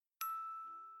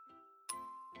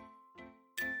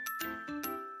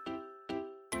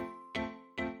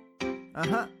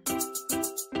I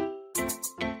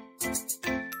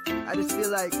just feel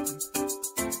like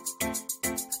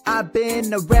I've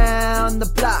been around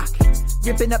the block,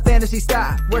 ripping up fantasy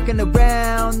stock, working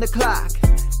around the clock.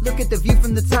 Look at the view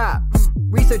from the top.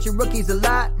 Researching rookies a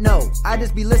lot? No, I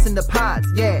just be listening to pods.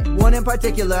 Yeah, one in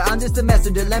particular, I'm just a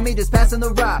messenger. Let me just pass on the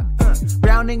rock.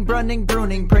 Browning, brunning,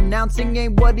 pruning, pronouncing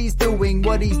ain't what he's doing.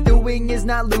 What he's doing is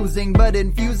not losing, but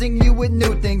infusing you with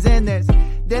new things. And there's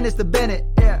Dennis the Bennett,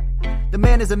 yeah. The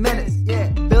man is a menace, yeah.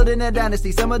 Building a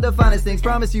dynasty, some of the finest things.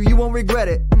 Promise you, you won't regret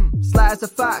it. Sly as a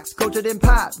fox, cultured in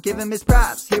pop. Give him his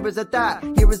props. Here is a thought,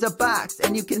 here is a box.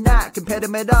 And you cannot compare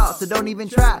them at all, so don't even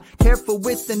try. Careful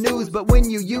with the news, but when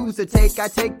you use a take, I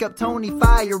take up Tony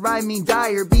Fire. I mean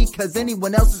Dyer, because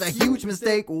anyone else is a huge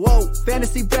mistake. Whoa,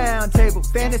 fantasy round table,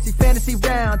 fantasy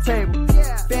round table.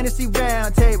 Yeah. Fantasy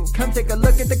round table, come take a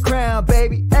look at the crown,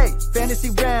 baby. Hey,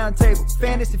 fantasy round table,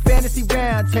 fantasy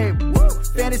round table. Woo.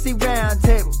 Fantasy round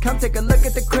table, come take a look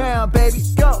at the crown, baby.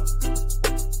 Go.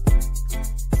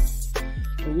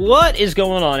 What is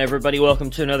going on, everybody?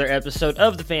 Welcome to another episode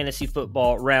of the Fantasy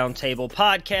Football Roundtable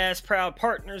Podcast, proud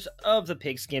partners of the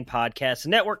Pigskin Podcast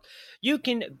Network. You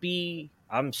can be,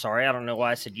 I'm sorry, I don't know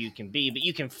why I said you can be, but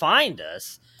you can find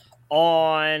us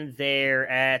on there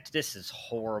at, this is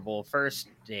horrible, first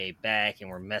day back, and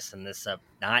we're messing this up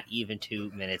not even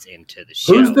 2 minutes into the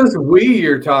show. Who's this we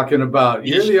you're talking about?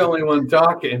 You're the only one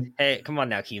talking. Hey, come on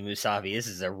now, Ki Musavi. This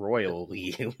is a royal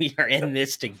we. We are in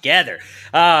this together.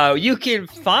 You can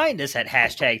find us at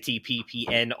hashtag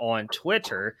TPPN on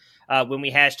Twitter. When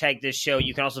we hashtag this show,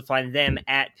 you can also find them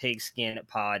at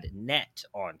PigskinPodNet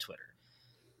on Twitter.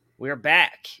 We're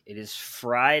back. It is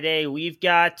Friday. We've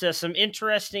got some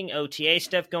interesting OTA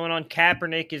stuff going on.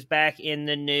 Kaepernick is back in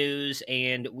the news,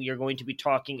 and we are going to be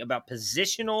talking about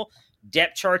positional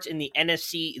depth charts in the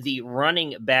NFC, the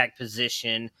running back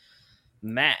position.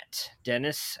 Matt,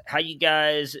 Dennis, how you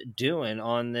guys doing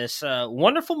on this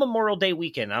wonderful Memorial Day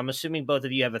weekend? I'm assuming both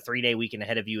of you have a 3-day weekend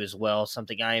ahead of you as well,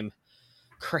 something I am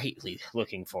greatly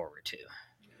looking forward to.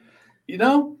 You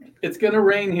know, it's going to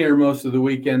rain here most of the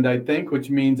weekend, I think, which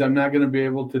means I'm not going to be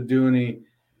able to do any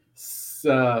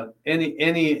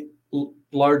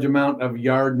large amount of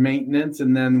yard maintenance.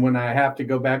 And then when I have to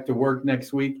go back to work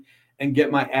next week and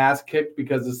get my ass kicked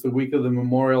because it's the week of the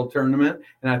Memorial Tournament,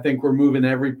 and I think we're moving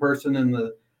every person in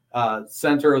the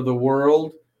center of the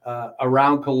world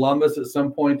around Columbus at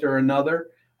some point or another,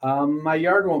 my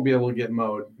yard won't be able to get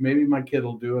mowed. Maybe my kid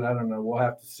will do it. I don't know. We'll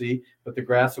have to see. But the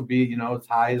grass will be, as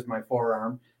high as my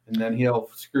forearm. And then he'll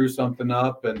screw something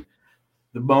up, and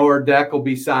the mower deck will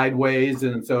be sideways.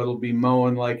 And so it'll be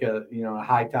mowing like a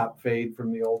high top fade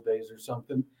from the old days or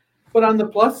something. But on the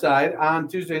plus side, on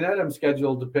Tuesday night, I'm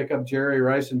scheduled to pick up Jerry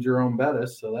Rice and Jerome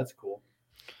Bettis. So that's cool.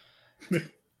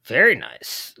 Very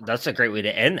nice. That's a great way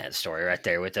to end that story right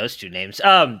there with those two names.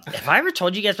 Have I ever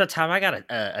told you guys about the time I got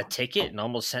a ticket and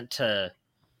almost sent to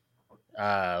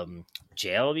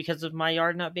jail because of my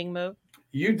yard not being mowed?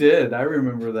 You did. I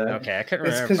remember that. Okay, I couldn't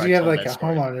remember. It's because you have like a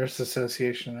homeowners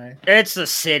association, right? It's a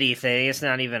city thing. It's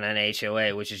not even an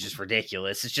HOA, which is just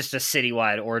ridiculous. It's just a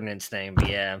citywide ordinance thing. But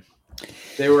yeah.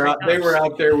 They were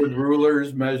out there with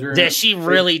rulers measuring. Yeah, she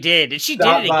really did. And she did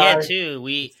it again too.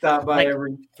 We stopped by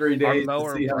every 3 days. Our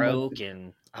mower broke,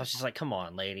 and I was just like, "Come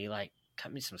on, lady, like,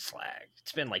 cut me some slack."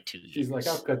 It's been like 2 years. She's like,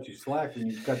 "I'll cut you slack when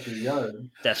you cut your yard."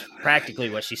 That's practically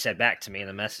what she said back to me in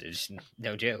the message.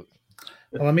 No joke.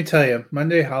 Well, let me tell you,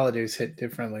 Monday holidays hit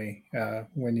differently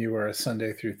when you were a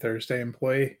Sunday through Thursday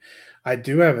employee. I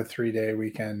do have a 3-day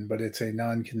weekend, but it's a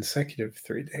non-consecutive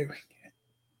 3-day weekend.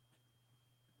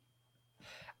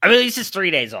 I mean, at least it's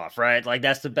 3 days off, right? Like,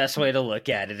 that's the best way to look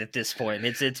at it at this point.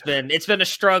 It's been a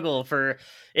struggle for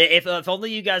if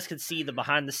only you guys could see the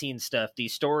behind the scenes stuff.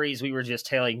 These stories we were just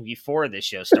telling before this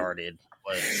show started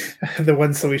was the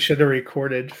ones that we should have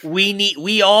recorded.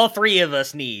 We all three of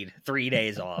us need 3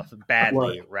 days off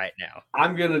badly right now.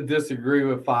 I'm gonna disagree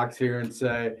with Fox here and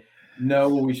say no,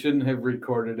 we shouldn't have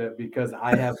recorded it because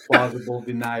I have plausible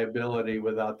deniability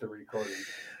without the recording.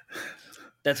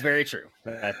 That's very true.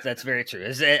 That's very true.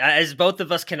 As both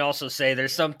of us can also say,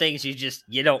 there's some things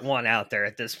you don't want out there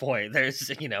at this point.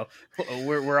 There's,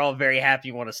 we're all very happy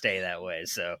you want to stay that way.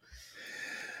 So,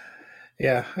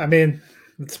 yeah, I mean,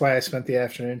 that's why I spent the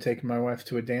afternoon taking my wife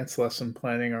to a dance lesson,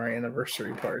 planning our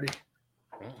anniversary party.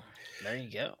 Oh, there you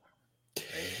go.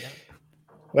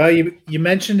 Well, you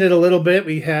mentioned it a little bit.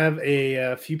 We have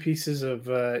a few pieces of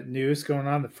news going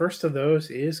on. The first of those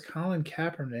is Colin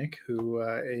Kaepernick, who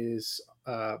is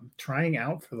trying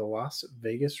out for the Las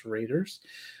Vegas Raiders.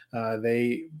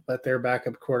 They let their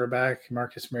backup quarterback,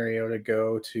 Marcus Mariota,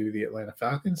 go to the Atlanta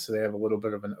Falcons, so they have a little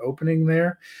bit of an opening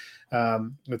there.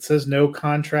 It says no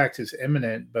contract is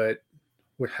imminent, but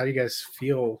how do you guys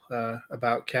feel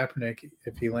about Kaepernick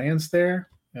if he lands there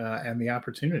and the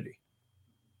opportunity?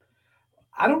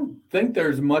 I don't think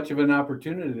there's much of an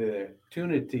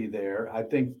opportunity there. I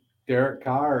think Derek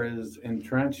Carr is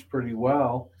entrenched pretty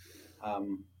well.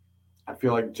 I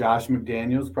feel like Josh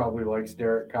McDaniels probably likes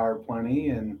Derek Carr plenty,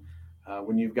 and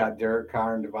when you've got Derek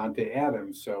Carr and Devontae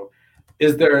Adams. So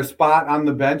is there a spot on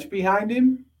the bench behind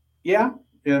him? Yeah.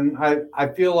 And I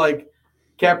feel like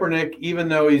Kaepernick, even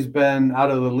though he's been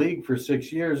out of the league for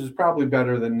 6 years, is probably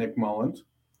better than Nick Mullins.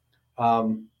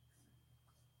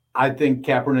 I think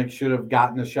Kaepernick should have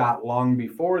gotten a shot long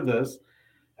before this.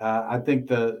 I think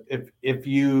if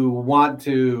you want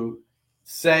to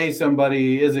say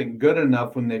somebody isn't good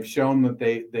enough when they've shown that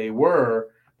they were,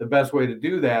 the best way to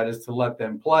do that is to let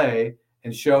them play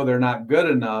and show they're not good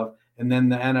enough, and then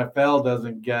the NFL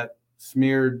doesn't get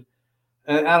smeared.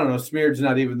 And I don't know, smeared's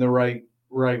not even the right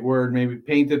word, maybe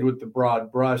painted with the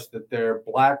broad brush that they're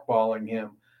blackballing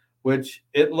him, which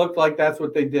it looked like that's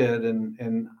what they did.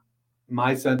 And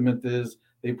my sentiment is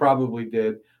they probably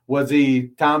did. Was he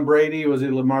Tom Brady? Was he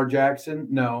Lamar Jackson?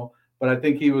 No, but I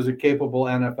think he was a capable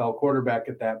NFL quarterback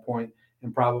at that point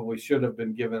and probably should have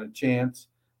been given a chance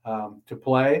to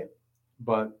play.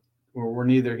 But we're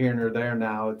neither here nor there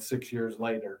now. It's 6 years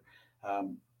later.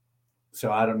 So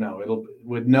I don't know. It'll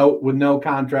with no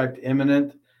contract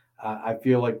imminent. I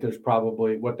feel like there's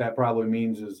probably what that probably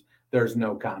means is there's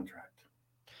no contract.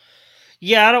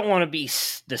 Yeah, I don't want to be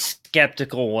the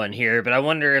skeptical one here, but I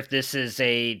wonder if this is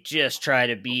just try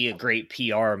to be a great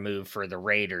PR move for the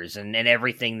Raiders and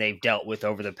everything they've dealt with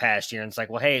over the past year. And it's like,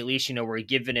 well, hey, at least, we're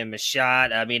giving him a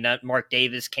shot. I mean, Mark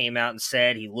Davis came out and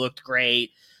said he looked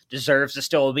great, deserves to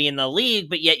still be in the league,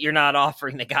 but yet you're not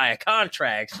offering the guy a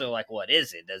contract. So, like, what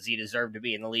is it? Does he deserve to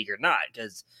be in the league or not?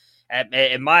 Because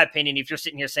in my opinion, if you're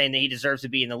sitting here saying that he deserves to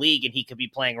be in the league and he could be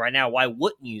playing right now, why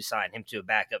wouldn't you sign him to a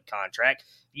backup contract?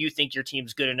 You think your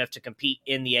team's good enough to compete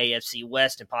in the AFC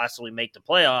West and possibly make the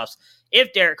playoffs.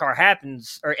 If Derek Carr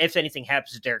happens, or if anything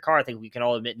happens to Derek Carr, I think we can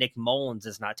all admit Nick Mullins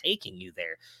is not taking you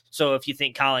there. So if you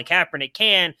think Colin Kaepernick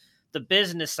can, the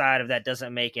business side of that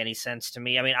doesn't make any sense to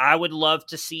me. I mean, I would love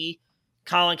to see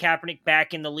Colin Kaepernick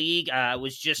back in the league. I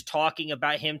was just talking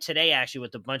about him today, actually,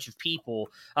 with a bunch of people,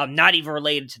 not even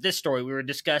related to this story. We were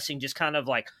discussing just kind of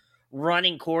like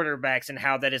running quarterbacks and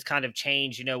how that has kind of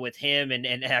changed, with him.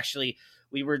 And actually,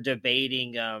 we were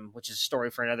debating, which is a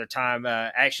story for another time,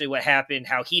 actually what happened,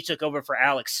 how he took over for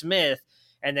Alex Smith,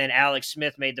 and then Alex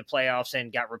Smith made the playoffs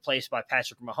and got replaced by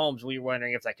Patrick Mahomes. We were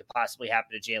wondering if that could possibly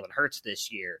happen to Jalen Hurts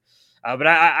this year. But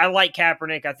I like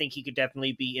Kaepernick. I think he could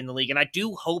definitely be in the league, and I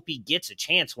do hope he gets a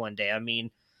chance one day. I mean,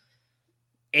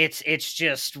 it's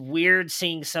just weird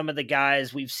seeing some of the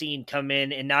guys we've seen come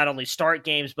in and not only start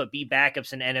games, but be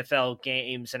backups in NFL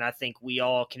games. And I think we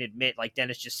all can admit, like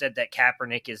Dennis just said, that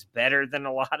Kaepernick is better than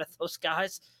a lot of those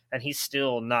guys, and he's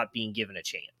still not being given a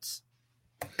chance.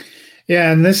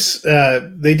 Yeah, and this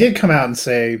they did come out and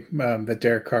say that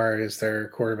Derek Carr is their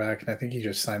quarterback, and I think he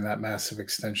just signed that massive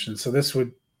extension. So this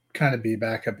would kind of be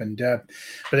backup in depth,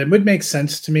 but it would make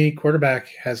sense to me. Quarterback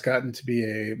has gotten to be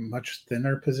a much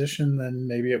thinner position than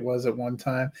maybe it was at one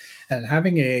time, and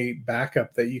having a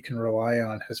backup that you can rely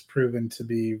on has proven to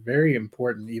be very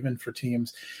important, even for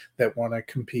teams that want to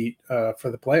compete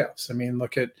for the playoffs. I mean,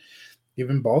 look at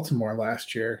even Baltimore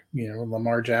last year.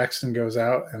 Lamar Jackson goes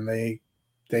out and they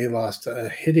lost a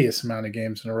hideous amount of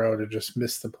games in a row to just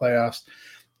miss the playoffs.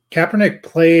 Kaepernick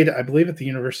played, I believe, at the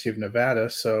University of Nevada,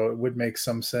 so it would make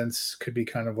some sense. Could be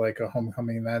kind of like a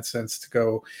homecoming in that sense to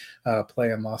go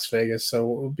play in Las Vegas. So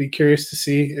we'll be curious to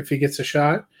see if he gets a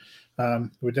shot. It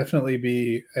would definitely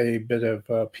be a bit of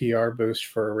a PR boost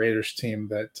for a Raiders team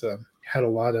that had a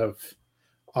lot of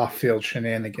off-field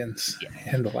shenanigans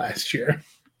in the last year.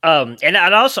 And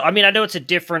I'd also, I know it's a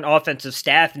different offensive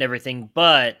staff and everything,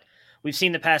 but we've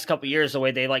seen the past couple of years the way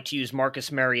they like to use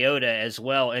Marcus Mariota as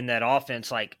well in that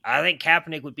offense. Like, I think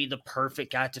Kaepernick would be the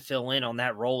perfect guy to fill in on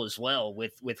that role as well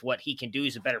with what he can do.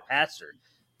 He's a better passer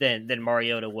than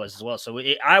Mariota was as well. So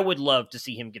I would love to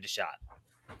see him get a shot.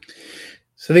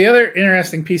 So the other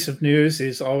interesting piece of news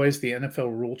is always the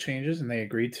NFL rule changes, and they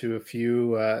agreed to a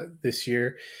few this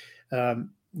year.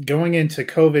 Going into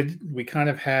COVID, we kind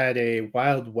of had a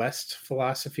Wild West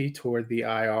philosophy toward the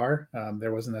IR.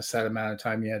 There wasn't a set amount of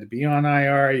time you had to be on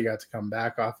IR. You got to come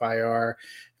back off IR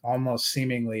almost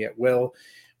seemingly at will.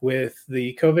 with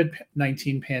the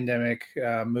COVID-19 pandemic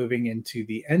moving into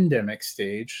the endemic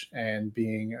stage and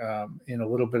being in a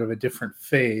little bit of a different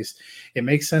phase, it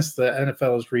makes sense the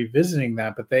NFL is revisiting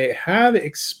that, but they have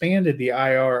expanded the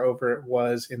IR over it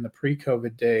was in the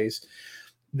pre-COVID days.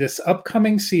 This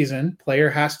upcoming season, player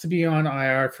has to be on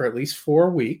IR for at least 4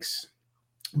 weeks,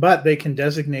 but they can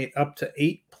designate up to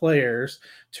 8 players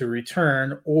to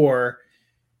return, or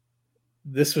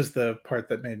this was the part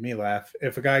that made me laugh.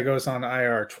 If a guy goes on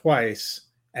IR twice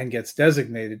and gets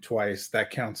designated twice, that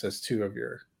counts as 2 of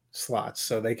your slots.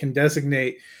 So they can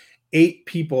designate 8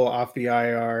 people off the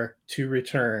IR to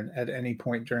return at any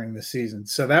point during the season.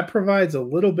 So that provides a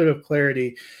little bit of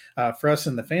clarity for us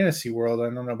in the fantasy world.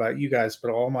 I don't know about you guys,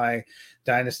 but all my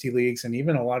dynasty leagues and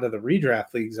even a lot of the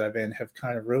redraft leagues I've in have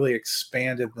kind of really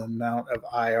expanded the amount of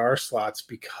IR slots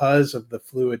because of the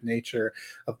fluid nature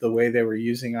of the way they were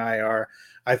using IR.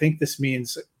 I think this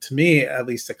means, to me, at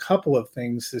least a couple of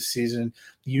things this season.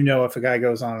 If a guy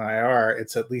goes on IR,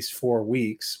 it's at least 4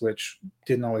 weeks, which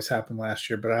didn't always happen last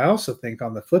year. But I also think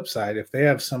on the flip side, if they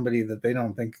have somebody that they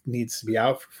don't think needs to be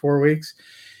out for 4 weeks,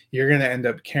 you're going to end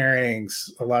up carrying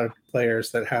a lot of players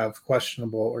that have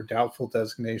questionable or doubtful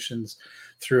designations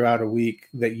throughout a week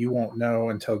that you won't know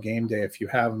until game day if you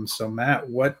have them. So, Matt,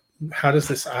 how does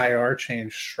this IR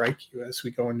change strike you as we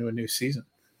go into a new season?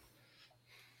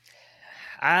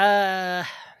 I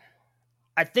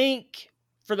think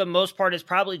for the most part, it's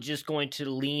probably just going to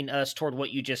lean us toward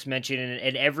what you just mentioned,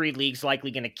 and every league's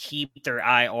likely going to keep their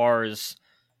IRs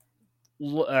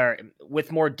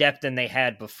with more depth than they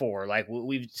had before. Like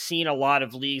we've seen a lot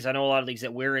of leagues. I know a lot of leagues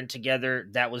that we're in together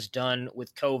that was done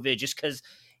with COVID just because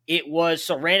it was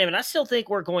so random. And I still think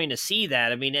we're going to see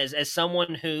that. I mean, as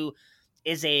someone who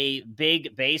is a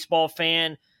big baseball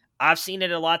fan, I've seen it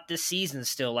a lot this season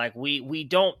still. Like we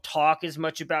don't talk as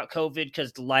much about COVID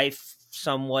because life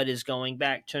somewhat is going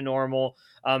back to normal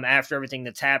after everything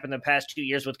that's happened the past 2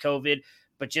 years with COVID.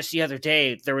 But just the other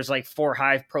day, there was like 4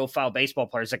 high-profile baseball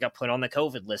players that got put on the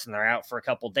COVID list, and they're out for a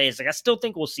couple of days. Like I still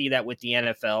think we'll see that with the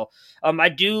NFL. I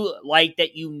do like that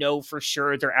for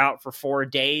sure they're out for 4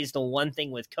 days. The one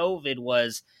thing with COVID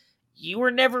was you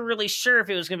were never really sure if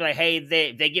it was going to be like, hey,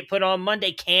 they get put on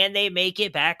Monday. Can they make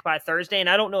it back by Thursday? And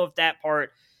I don't know if that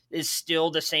part is still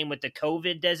the same with the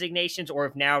COVID designations, or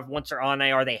if now once they're on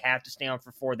IR, they have to stay on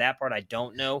for 4. That part I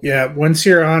don't know. Yeah, once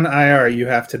you're on IR, you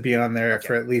have to be on there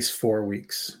for at least 4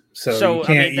 weeks. So you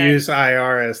can't use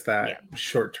IR as that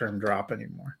short-term drop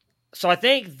anymore. So I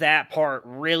think that part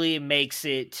really makes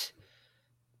it,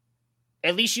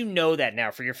 at least that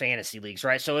now for your fantasy leagues,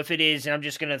 right? So if it is, and I'm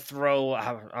just going to throw,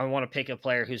 I want to pick a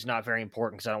player who's not very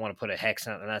important because I don't want to put a hex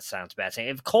on it, and that sounds bad. Saying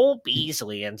if Cole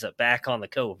Beasley ends up back on the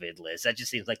COVID list, that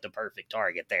just seems like the perfect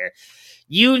target there.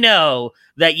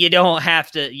 That you don't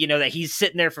have to, that he's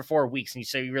sitting there for 4 weeks, and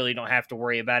so you really don't have to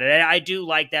worry about it. And I do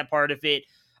like that part of it.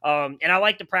 And I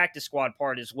like the practice squad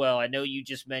part as well. I know you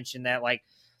just mentioned that, like,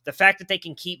 the fact that they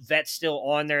can keep vets still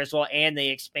on there as well, and they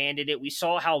expanded it. We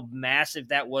saw how massive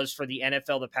that was for the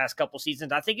NFL the past couple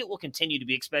seasons. I think it will continue to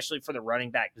be, especially for the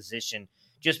running back position,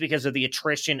 just because of the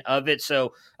attrition of it.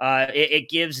 So it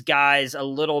gives guys a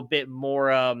little bit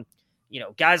more,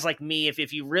 guys like me,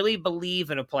 if you really believe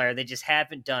in a player, they just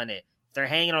haven't done it. If they're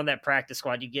hanging on that practice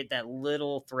squad, you get that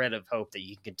little thread of hope that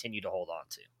you can continue to hold on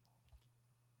to.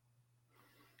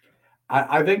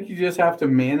 I think you just have to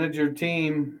manage your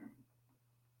team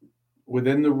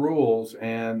within the rules.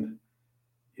 And,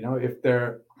 if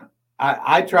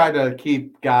I try to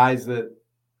keep guys that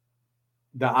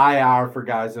the IR for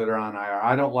guys that are on IR.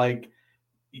 I don't like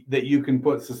that you can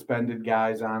put suspended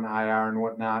guys on IR and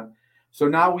whatnot. So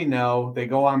now we know they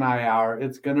go on IR.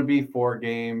 It's going to be 4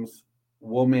 games.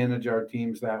 We'll manage our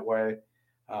teams that way.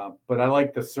 But I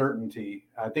like the certainty.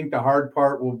 I think the hard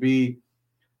part will be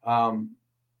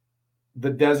the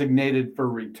designated for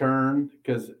return,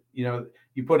 because,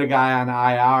 you put a guy on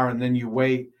IR and then you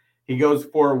wait. He goes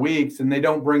 4 weeks and they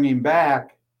don't bring him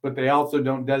back, but they also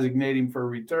don't designate him for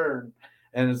return.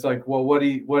 And it's like, well, what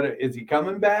is he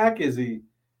coming back? Is he,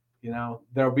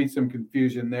 there'll be some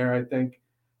confusion there, I think.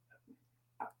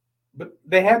 But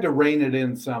they had to rein it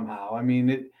in somehow. I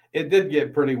mean, it did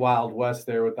get pretty Wild West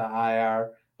there with the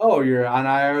IR. Oh, you're on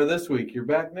IR this week. You're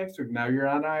back next week. Now you're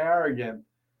on IR again.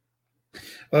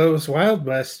 Well, it was Wild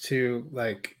West too,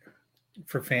 like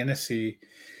for fantasy.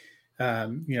 I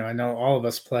know all of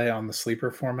us play on the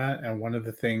sleeper format, and one of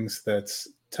the things that's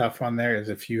tough on there is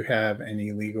if you have an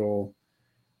illegal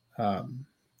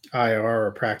IR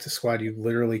or practice squad, you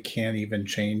literally can't even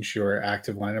change your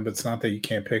active lineup. It's not that you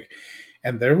can't pick.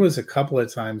 And there was a couple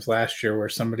of times last year where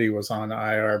somebody was on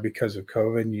IR because of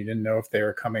COVID and you didn't know if they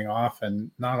were coming off,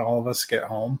 and not all of us get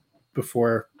home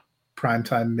before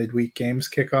primetime midweek games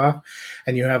kick off,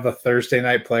 and you have a Thursday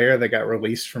night player that got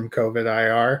released from COVID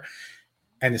IR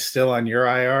and is still on your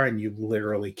IR, and you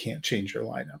literally can't change your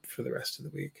lineup for the rest of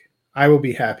the week. I will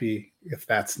be happy if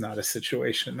that's not a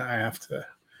situation I have to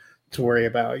worry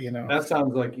about, That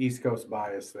sounds like East Coast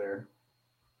bias there.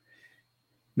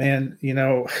 Man,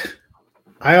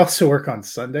 I also work on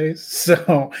Sundays,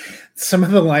 so some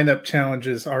of the lineup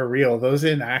challenges are real. Those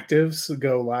inactives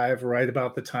go live right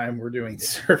about the time we're doing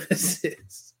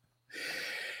services.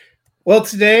 Well,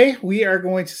 today we are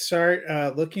going to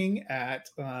start looking at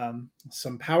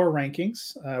some power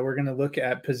rankings. We're going to look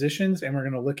at positions, and we're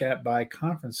going to look at by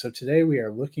conference. So today we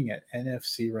are looking at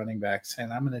NFC running backs,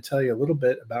 and I'm going to tell you a little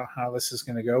bit about how this is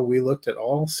going to go. We looked at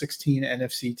all 16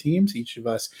 NFC teams. Each of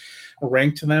us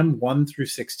ranked them 1 through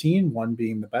 16, 1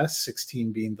 being the best,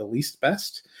 16 being the least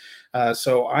best.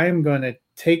 So I am going to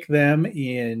take them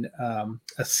in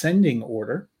ascending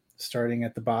order. Starting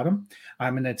at the bottom,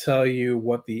 I'm going to tell you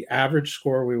what the average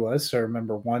score was. So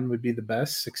remember, 1 would be the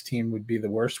best, 16 would be the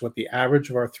worst, what the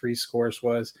average of our 3 scores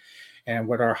was, and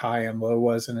what our high and low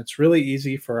was. And it's really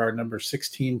easy for our number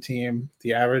 16 team.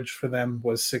 The average for them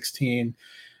was 16.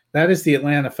 That is the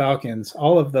Atlanta Falcons.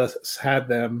 All of us had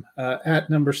them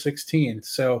at number 16.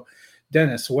 So,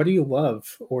 Dennis, what do you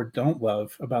love or don't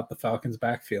love about the Falcons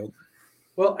backfield?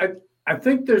 Well, I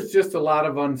think there's just a lot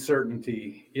of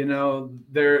uncertainty.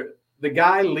 The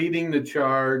guy leading the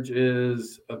charge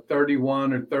is a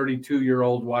 31 or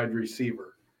 32-year-old wide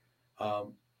receiver.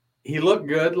 He looked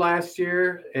good last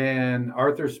year, and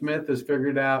Arthur Smith has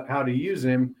figured out how to use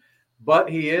him, but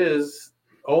he is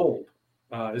old,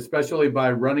 especially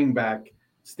by running back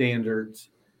standards.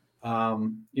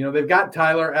 They've got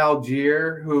Tyler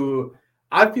Algier, who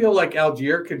I feel like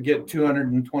Algier could get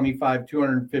 225,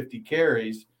 250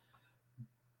 carries,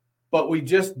 but we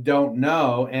just don't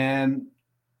know. And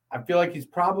I feel like he's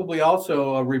probably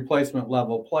also a replacement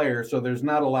level player, so there's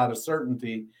not a lot of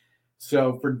certainty.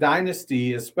 So for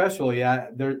Dynasty especially, I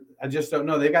just don't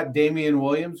know. They got Damian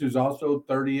Williams, who's also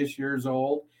 30-ish years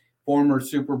old, former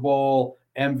Super Bowl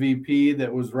MVP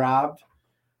that was robbed.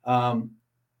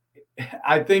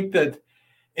 I think that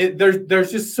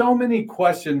there's just so many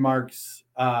question marks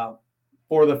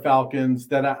for the Falcons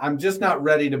that I'm just not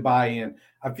ready to buy in.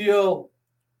 I feel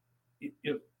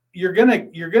you're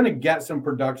gonna get some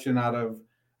production out of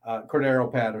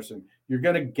Cordero Patterson. You're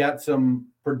gonna get some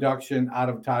production out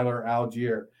of Tyler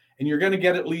Algier, and you're gonna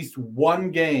get at least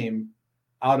one game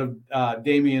out of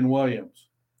Damian Williams.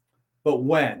 But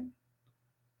when?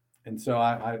 And so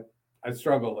I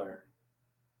struggle there.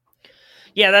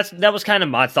 Yeah, that was kind of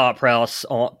my thought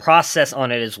process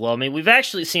on it as well. I mean, we've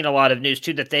actually seen a lot of news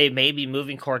too that they may be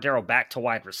moving Cordero back to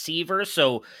wide receiver.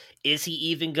 So is he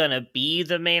even going to be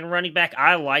the main running back?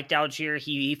 I liked Algier.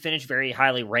 He finished very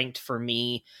highly ranked for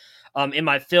me in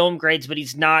my film grades, but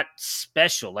he's not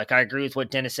special. Like, I agree with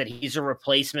what Dennis said. He's a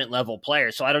replacement level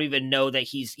player. So I don't even know that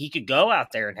he could go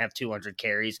out there and have 200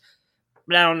 carries.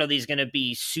 But I don't know that he's going to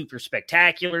be super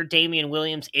spectacular. Damian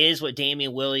Williams is what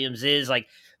Damian Williams is. Like,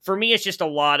 for me, it's just a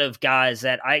lot of guys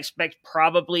that I expect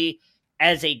probably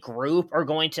as a group are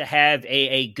going to have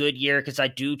a good year because I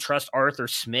do trust Arthur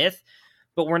Smith,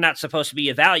 but we're not supposed to be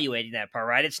evaluating that part,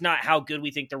 right? It's not how good we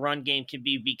think the run game can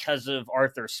be because of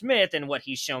Arthur Smith and what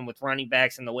he's shown with running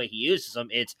backs and the way he uses them.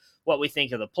 It's what we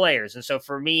think of the players. And so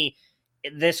for me,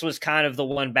 this was kind of the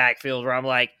one backfield where I'm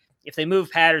like, if they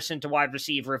move Patterson to wide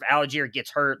receiver, if Algier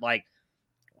gets hurt, like,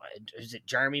 is it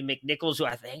Jeremy McNichols, who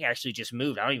I think actually just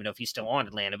moved? I don't even know if he's still on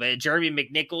Atlanta, but Jeremy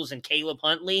McNichols and Caleb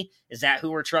Huntley, is that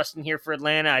who we're trusting here for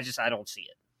Atlanta? I don't see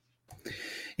it.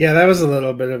 Yeah, that was a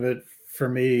little bit of it for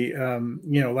me.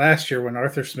 Last year when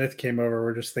Arthur Smith came over,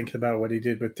 we're just thinking about what he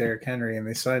did with Derrick Henry, and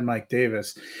they signed Mike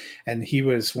Davis, and he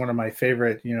was one of my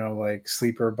favorite, like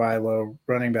sleeper buy low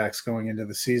running backs going into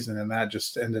the season, and that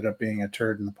just ended up being a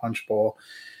turd in the punch bowl.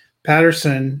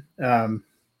 Patterson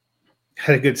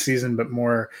had a good season, but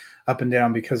more up and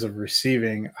down because of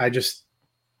receiving.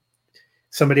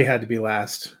 Somebody had to be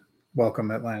last.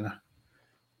 Welcome, Atlanta.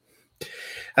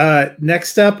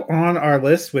 Next up on our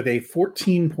list with a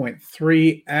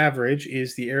 14.3 average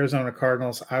is the Arizona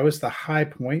Cardinals. I was the high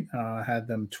point, had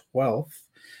them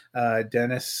 12th.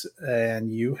 Dennis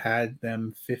and you had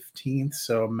them 15th.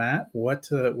 So Matt, what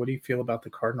do you feel about the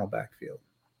Cardinal backfield?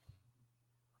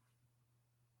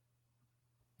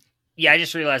 Yeah, I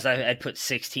just realized I put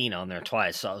 16 on there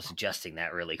twice, so I was adjusting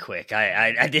that really quick.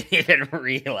 I didn't even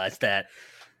realize that.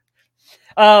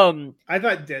 I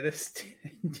thought Dennis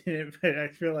didn't, but I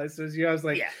realized it was you. I was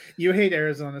like, yeah. You hate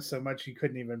Arizona so much you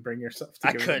couldn't even bring yourself to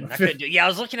I couldn't do it. Yeah, I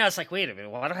was looking at it, I was like, wait a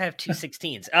minute, why do I have two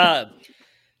 16s?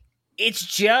 It's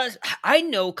just, I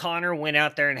know Connor went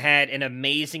out there and had an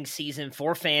amazing season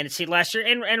for fantasy last year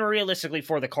and realistically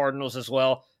for the Cardinals as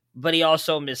well, but he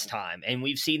also missed time. And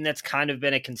we've seen that's kind of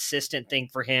been a consistent thing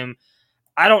for him.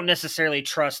 I don't necessarily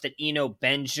trust that Eno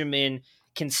Benjamin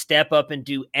can step up and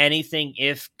do anything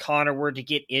if Connor were to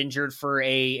get injured for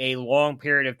a long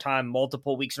period of time,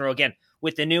 multiple weeks in a row. Again,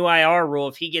 with the new IR rule,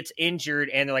 if he gets injured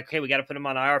and they're like, okay, we got to put him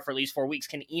on IR for at least 4 weeks,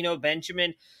 can Eno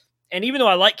Benjamin, and even though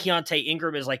I like Keontae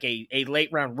Ingram as like a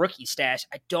late round rookie stash,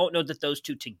 I don't know that those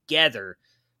two together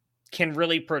can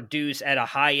really produce at a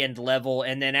high end level.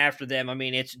 And then after them, I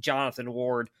mean, it's Jonathan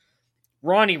Ward,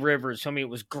 Ronnie Rivers. I mean, it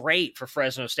was great for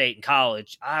Fresno State in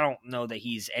college. I don't know that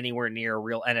he's anywhere near a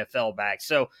real NFL back.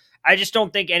 So I just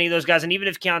don't think any of those guys, and even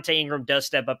if Keontae Ingram does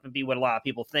step up and be what a lot of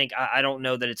people think, I don't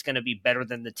know that it's going to be better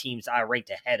than the teams I ranked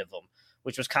ahead of them,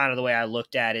 which was kind of the way I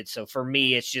looked at it. So for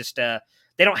me, it's just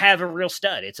they don't have a real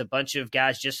stud. It's a bunch of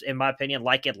guys, just in my opinion,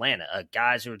 like Atlanta,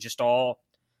 guys who are just all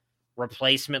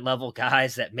replacement level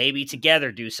guys that maybe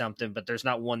together do something, but there's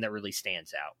not one that really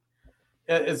stands out.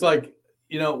 It's like,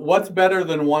 what's better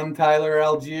than one Tyler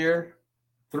Algier?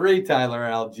 3 Tyler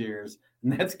Algiers.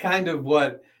 And that's kind of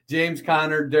what James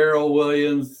Conner, Darrell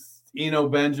Williams, Eno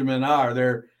Benjamin are.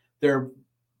 They're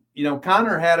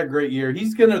Conner had a great year.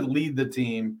 He's going to lead the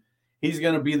team. He's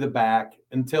going to be the back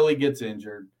until he gets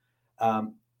injured.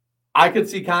 I could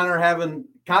see Conner,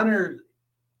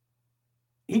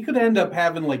 he could end up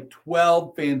having like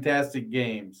 12 fantastic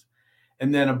games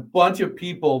and then a bunch of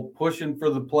people pushing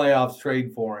for the playoffs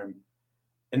trade for him.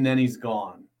 And then he's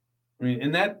gone. I mean,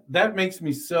 and that makes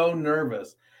me so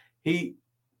nervous. He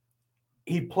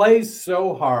plays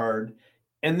so hard,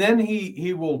 and then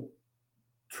he will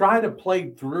try to play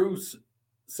through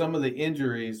some of the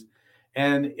injuries,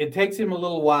 and it takes him a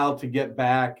little while to get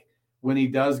back when he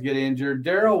does get injured.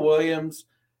 Darrell Williams,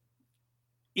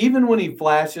 even when he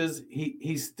flashes,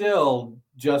 he's still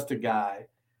just a guy.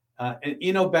 And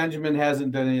Eno Benjamin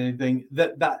hasn't done anything.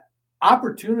 That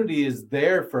opportunity is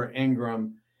there for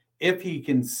Ingram if he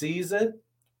can seize it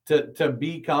to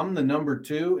become the number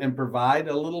 2 and provide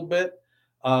a little bit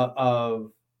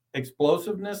of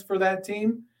explosiveness for that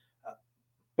team.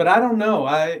 But I don't know.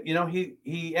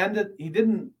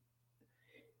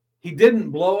 He didn't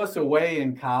blow us away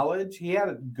in college. He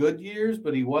had good years,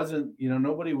 but he wasn't,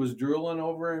 nobody was drooling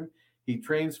over him. He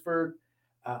transferred.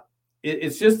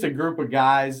 It's just a group of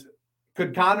guys.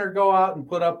 Could Connor go out and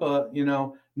put up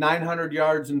 900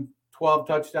 yards and 12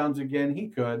 touchdowns again? He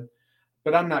could,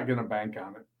 but I'm not going to bank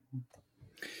on it.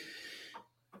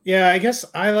 Yeah, I guess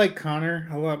I like Connor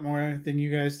a lot more than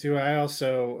you guys do. I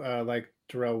also like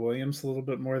Darrell Williams a little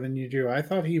bit more than you do. I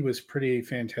thought he was pretty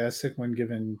fantastic when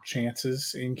given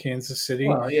chances in Kansas City.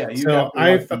 Well, yeah,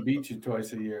 to beat you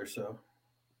twice a year, so.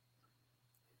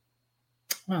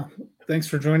 Well, thanks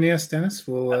for joining us, Dennis.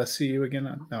 We'll see you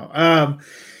again.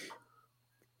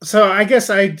 So I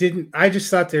guess I just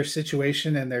thought their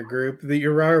situation and their group, that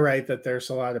you're right that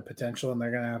there's a lot of potential and they're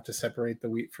going to have to separate the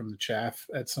wheat from the chaff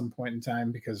at some point in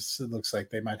time because it looks like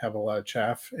they might have a lot of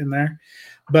chaff in there.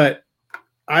 But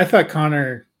I thought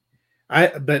Connor,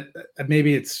 but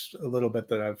maybe it's a little bit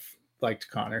that I've liked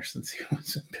Connor since he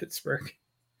was in Pittsburgh.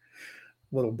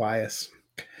 A little bias.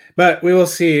 But we will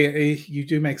see. You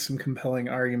do make some compelling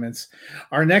arguments.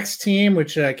 Our next team,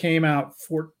 which came out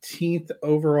 14th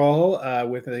overall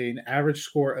with an average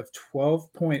score of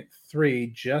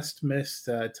 12.3, just missed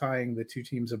tying the 2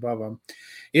 teams above them,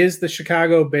 is the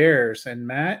Chicago Bears. And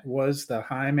Matt was the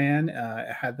high man,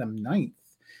 had them 9th.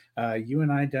 You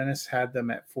and I, Dennis, had them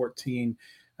at 14.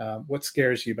 What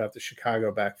scares you about the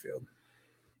Chicago backfield?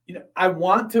 I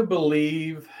want to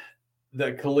believe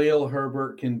that Khalil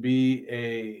Herbert can be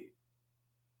a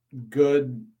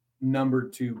good number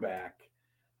 2 back.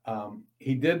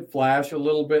 He did flash a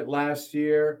little bit last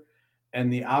year,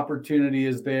 and the opportunity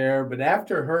is there. But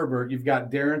after Herbert, you've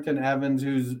got Darrington Evans,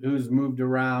 who's moved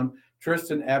around,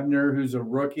 Tristan Ebner, who's a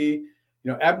rookie.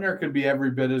 Ebner could be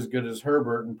every bit as good as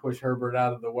Herbert and push Herbert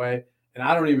out of the way. And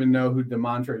I don't even know who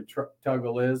Demontre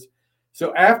Tuggle is.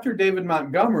 So after David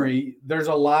Montgomery, there's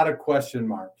a lot of question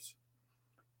marks.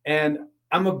 And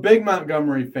I'm a big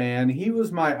Montgomery fan. He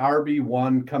was my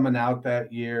RB1 coming out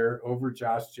that year over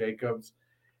Josh Jacobs.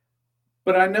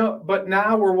 But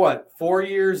now we're 5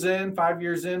 years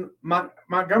in?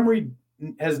 Montgomery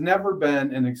has never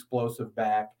been an explosive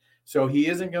back. So he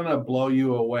isn't going to blow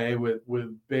you away with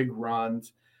big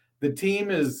runs. The team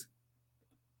is,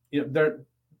 they're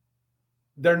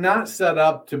not set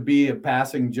up to be a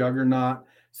passing juggernaut.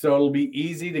 So it'll be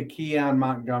easy to key on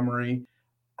Montgomery.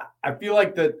 I feel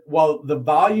like that while the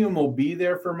volume will be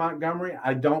there for Montgomery,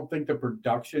 I don't think the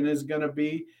production is going to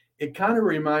be. it kind of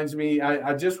reminds me.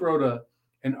 I just wrote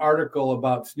an article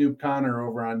about Snoop Connor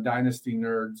over on Dynasty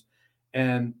Nerds,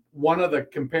 and one of the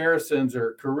comparisons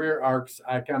or career arcs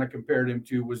I kind of compared him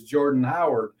to was Jordan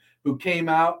Howard, who came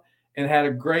out and had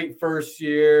a great first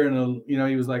year, and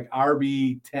he was like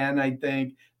RB10, I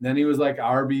think. Then he was like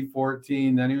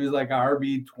RB14, then he was like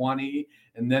RB20,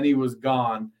 and then he was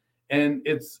gone. And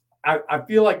I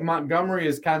feel like Montgomery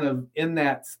is kind of in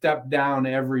that step down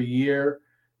every year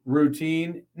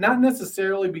routine, not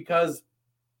necessarily because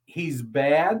he's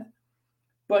bad,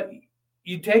 but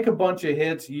you take a bunch of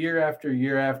hits year after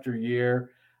year after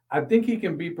year. I think he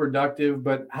can be productive,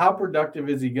 but how productive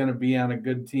is he going to be on a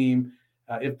good team?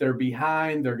 If they're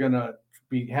behind, they're going to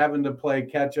be having to play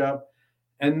catch up.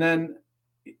 And then,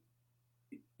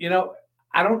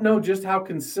 I don't know just how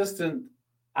consistent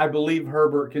I believe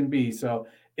Herbert can be. So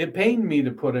it pained me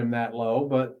to put him that low,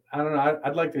 but I don't know.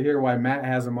 I'd like to hear why Matt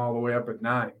has him all the way up at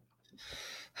 9.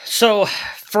 So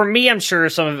for me, I'm sure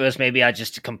some of it was maybe I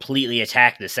just completely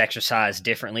attacked this exercise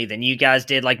differently than you guys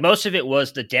did. Like most of it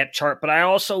was the depth chart, but I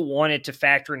also wanted to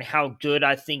factor in how good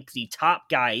I think the top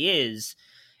guy is.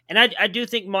 And I do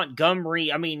think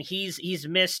Montgomery, I memean, he's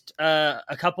missed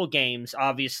a couple games,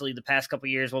 obviously, the past couple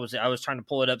years. What was it? I was trying to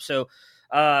pull it up. So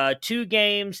 3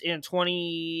 games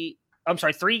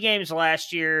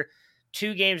last year,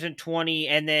 2 games in 20,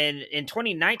 and then in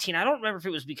 2019, I don't remember if it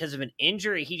was because of an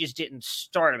injury. He just didn't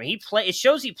start. I mean, it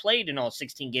shows he played in all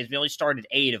 16 games, but he only started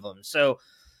 8 of them. So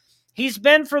he's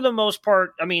been, for the most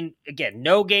part, I mean, again,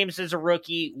 no games as a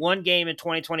rookie, 1 game in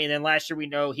 2020, and then last year we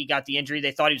know he got the injury.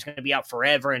 They thought he was going to be out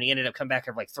forever, and he ended up coming back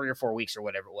after like 3 or 4 weeks or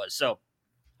whatever it was. So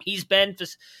he's been,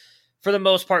 for the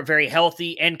most part, very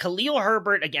healthy. And Khalil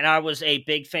Herbert, again, I was a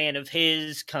big fan of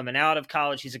his coming out of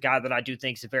college. He's a guy that I do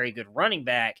think is a very good running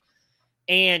back.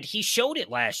 And he showed it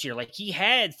last year. Like, he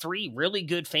had 3 really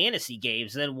good fantasy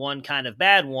games and then 1 kind of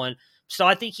bad one. So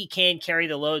I think he can carry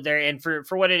the load there. And for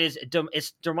what it is,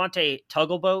 it's Dermonte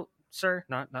Tuggleboat, sir.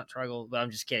 Not Truggle, but I'm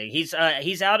just kidding. He's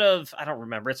out of, I don't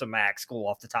remember. It's a MAC school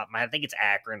off the top of my head. I think it's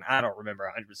Akron. I don't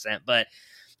remember 100%, but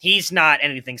he's not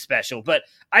anything special. But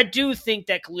I do think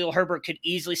that Khalil Herbert could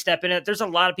easily step in it. There's a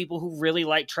lot of people who really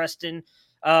like Treston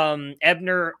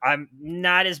Ebner. I'm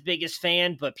not as big as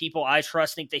fan, but people I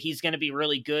trust think that he's going to be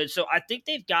really good. So I think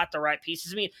they've got the right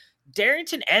pieces. I mean,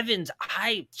 Darrington Evans,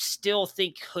 I still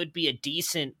think could be a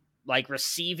decent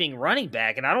receiving running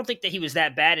back. And I don't think that he was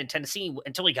that bad in Tennessee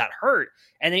until he got hurt.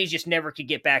 And then he just never could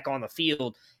get back on the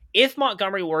field. If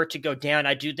Montgomery were to go down,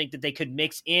 I do think that they could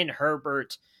mix in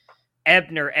Herbert,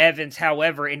 Ebner, Evans,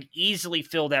 however, and easily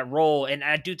fill that role. And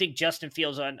I do think Justin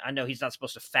Fields, I know he's not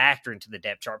supposed to factor into the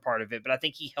depth chart part of it, but I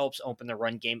think he helps open the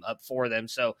run game up for them.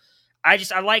 So I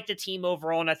like the team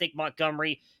overall, and I think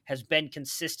Montgomery has been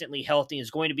consistently healthy and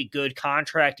is going to be good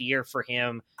contract year for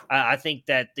him. I think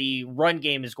that the run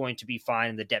game is going to be fine,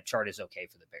 and the depth chart is okay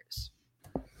for the Bears.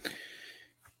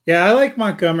 Yeah, I like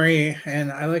Montgomery,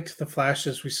 and I liked the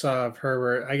flashes we saw of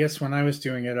Herbert. I guess when I was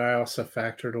doing it, I also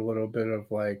factored a little bit of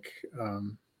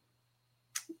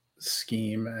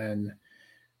scheme and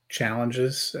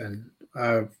challenges, and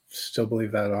I still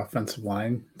believe that offensive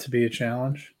line to be a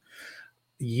challenge.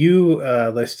 You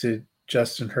listed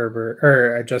Justin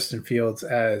Fields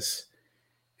as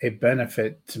a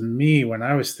benefit. To me, when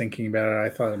I was thinking about it,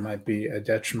 I thought it might be a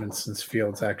detriment since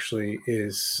Fields actually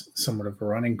is somewhat of a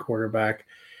running quarterback.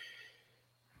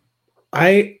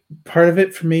 Part of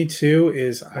it for me too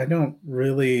is I don't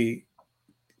really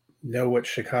know what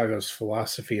Chicago's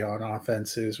philosophy on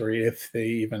offense is, or if they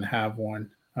even have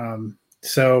one.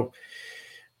 So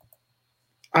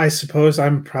I suppose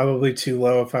I'm probably too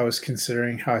low if I was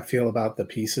considering how I feel about the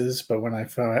pieces. But when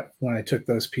I took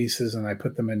those pieces and I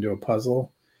put them into a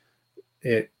puzzle,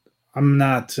 I'm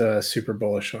not super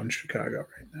bullish on Chicago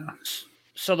right now.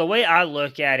 So the way I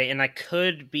look at it, and I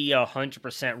could be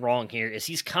 100% wrong here, is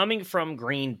he's coming from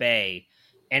Green Bay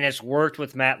and has worked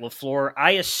with Matt LaFleur.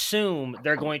 I assume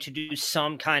they're going to do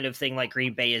some kind of thing like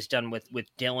Green Bay has done with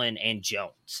Dillon and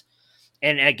Jones.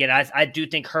 And again, I do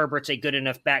think Herbert's a good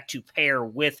enough back to pair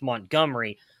with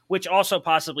Montgomery, which also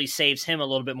possibly saves him a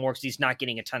little bit more because he's not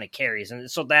getting a ton of carries. And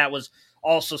so that was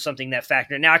also something that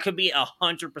factored. Now, I could be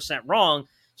 100% wrong.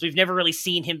 So we've never really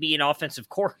seen him be an offensive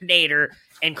coordinator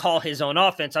and call his own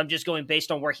offense. I'm just going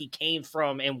based on where he came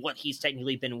from and what he's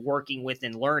technically been working with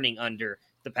and learning under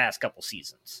the past couple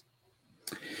seasons.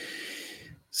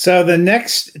 So the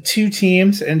next 2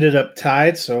 teams ended up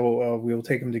tied, so we'll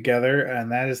take them together,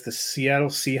 and that is the Seattle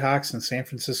Seahawks and San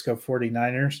Francisco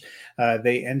 49ers.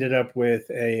 They ended up with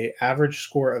an average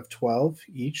score of 12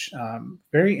 each.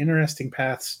 Very interesting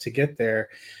paths to get there.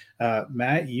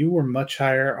 Matt, you were much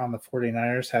higher on the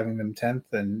 49ers, having them 10th,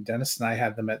 and Dennis and I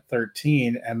had them at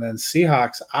 13. And then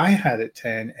Seahawks, I had at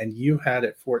 10, and you had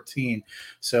at 14.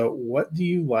 So what do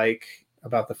you like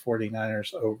about the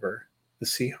 49ers over the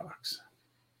Seahawks?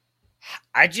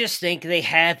 I just think they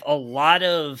have a lot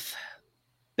of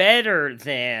better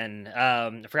than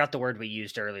I forgot the word we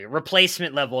used earlier,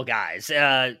 replacement level guys.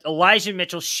 Elijah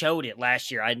Mitchell showed it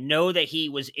last year. I know that he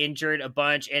was injured a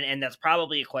bunch, and that's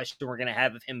probably a question we're going to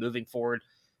have of him moving forward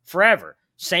forever.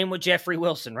 Same with Jeffrey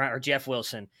Wilson, right? Or Jeff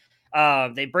Wilson.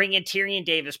 They bring in Tyrion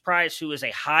Davis-Price, who is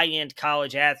a high-end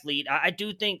college athlete. I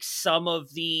do think some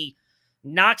of the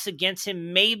knocks against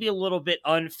him may be a little bit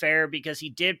unfair because he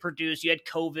did produce. You had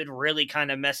COVID really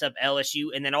kind of mess up LSU,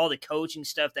 and then all the coaching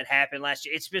stuff that happened last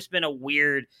year. It's just been a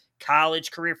weird college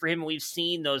career for him. We've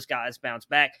seen those guys bounce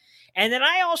back. And then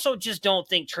I also just don't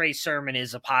think Trey Sermon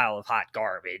is a pile of hot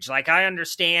garbage. Like, I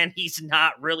understand he's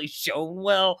not really shown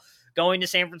well going to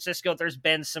San Francisco. There's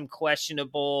been some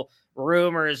questionable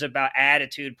rumors about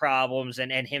attitude problems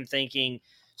and him thinking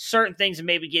certain things and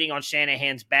maybe getting on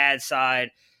Shanahan's bad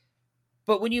side.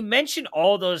 But when you mention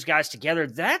all those guys together,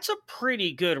 that's a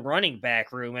pretty good running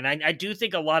back room. And I do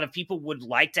think a lot of people would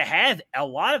like to have a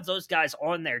lot of those guys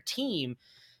on their team.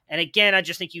 And again, I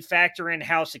just think you factor in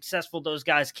how successful those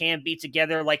guys can be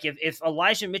together. Like if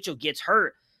Elijah Mitchell gets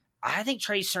hurt, I think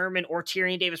Trey Sermon or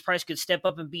Tyrion Davis-Price could step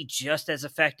up and be just as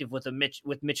effective with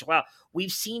Mitchell out.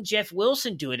 We've seen Jeff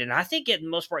Wilson do it, and I think at the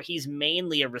most part he's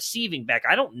mainly a receiving back.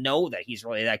 I don't know that he's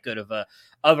really that good of a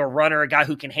runner, a guy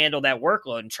who can handle that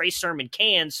workload, and Trey Sermon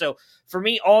can. So for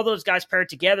me, all those guys paired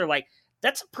together, like,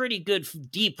 that's a pretty good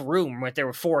deep room right there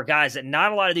with four guys that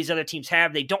not a lot of these other teams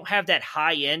have. They don't have that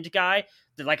high-end guy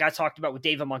that, like I talked about with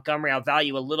David Montgomery, I'll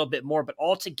value a little bit more. But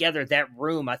altogether, that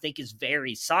room, I think, is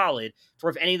very solid. For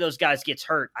if any of those guys gets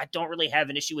hurt, I don't really have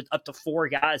an issue with up to four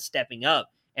guys stepping up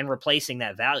and replacing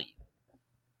that value.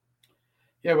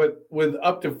 Yeah, but with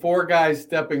up to four guys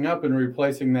stepping up and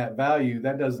replacing that value,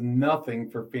 that does nothing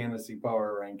for fantasy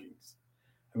power rankings.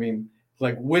 I mean,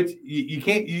 like, which you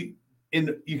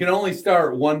can only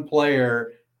start one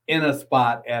player in a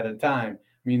spot at a time.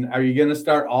 I mean, are you going to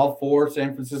start all four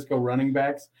San Francisco running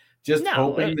backs just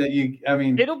hoping that you? I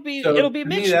mean, it'll be to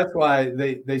me, that's why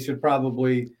they should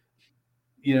probably,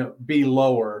 be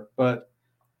lower. But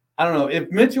I don't know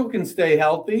if Mitchell can stay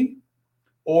healthy,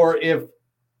 or if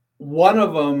one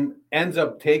of them ends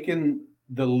up taking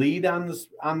the lead on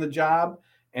the job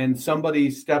and somebody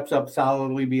steps up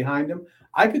solidly behind him.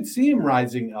 I could see him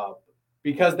rising up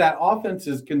because that offense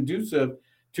is conducive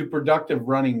to productive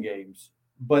running games.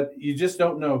 But you just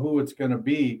don't know who it's going to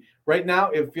be. Right now,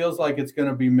 it feels like it's going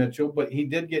to be Mitchell, but he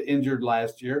did get injured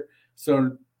last year.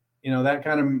 So, that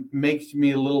kind of makes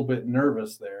me a little bit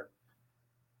nervous there.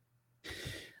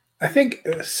 I think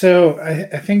so.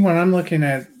 I think when I'm looking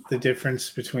at the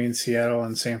difference between Seattle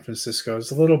and San Francisco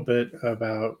is a little bit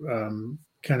about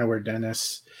kind of where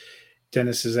Dennis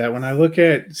is at. When I look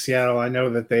at Seattle, I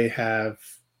know that they have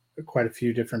quite a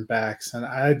few different backs, and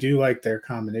I do like their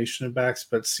combination of backs,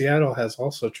 but Seattle has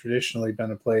also traditionally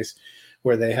been a place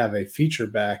where they have a feature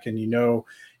back, and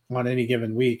on any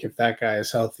given week, if that guy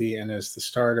is healthy and is the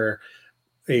starter,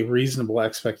 a reasonable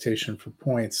expectation for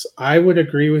points. I would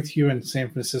agree with you in San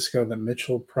Francisco that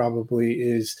Mitchell probably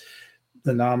is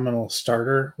the nominal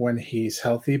starter when he's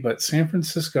healthy, but San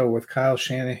Francisco with Kyle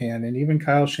Shanahan, and even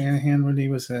Kyle Shanahan when he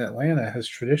was in Atlanta, has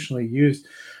traditionally used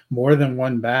more than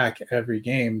one back every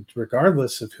game,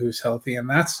 regardless of who's healthy. And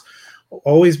that's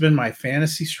always been my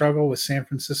fantasy struggle with San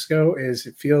Francisco, is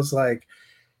it feels like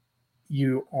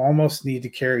you almost need to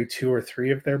carry two or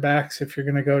three of their backs if you're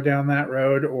going to go down that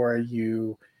road, or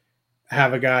you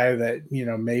have a guy that,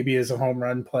 maybe is a home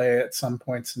run play at some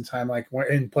points in time. Like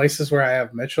in places where I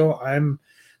have Mitchell, I'm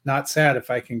not sad if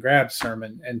I can grab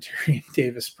Sermon and Tyrion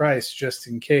Davis-Price just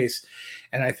in case.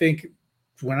 And I think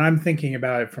when I'm thinking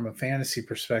about it from a fantasy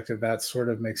perspective, that sort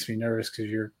of makes me nervous because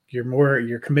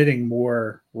you're committing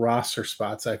more roster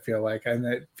spots, I feel like. And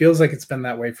it feels like it's been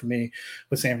that way for me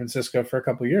with San Francisco for a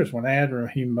couple of years. When I had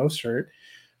Raheem Mostert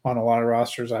on a lot of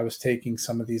rosters, I was taking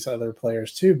some of these other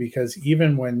players too, because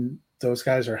even when those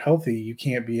guys are healthy, you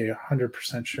can't be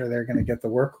 100% sure they're going to get the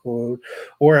workload.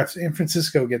 Or if San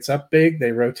Francisco gets up big,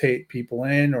 they rotate people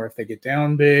in, or if they get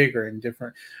down big or in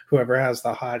different, whoever has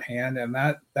the hot hand, and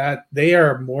that they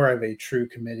are more of a true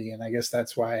committee. And I guess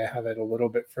that's why I have it a little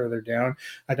bit further down.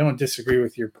 I don't disagree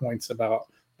with your points about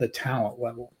the talent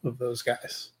level of those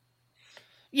guys.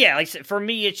 Yeah, like for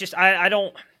me, it's just, I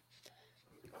don't.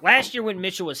 Last year when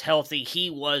Mitchell was healthy, he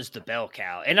was the bell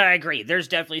cow. And I agree, there's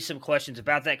definitely some questions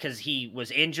about that because he was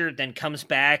injured, then comes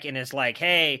back and is like,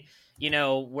 hey,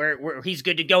 where he's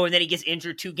good to go, and then he gets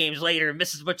injured 2 games later and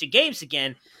misses a bunch of games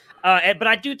again. But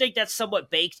I do think that's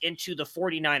somewhat baked into the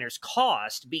 49ers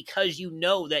cost because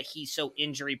that he's so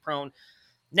injury prone.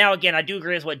 Now, again, I do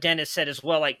agree with what Dennis said as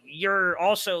well. Like,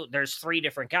 there's 3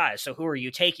 different guys. So who are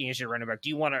you taking as your running back? Do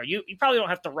you want to, you probably don't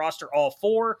have to roster all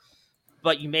 4,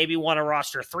 but you maybe want to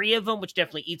roster 3 of them, which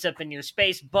definitely eats up in your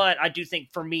space. But I do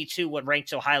think for me too, what ranked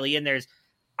so highly in there is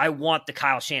I want the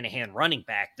Kyle Shanahan running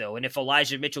back though. And if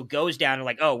Elijah Mitchell goes down and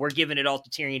like, oh, we're giving it all to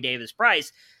Tyrion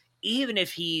Davis-Price, even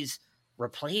if he's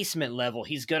replacement level,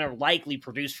 he's going to likely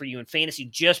produce for you in fantasy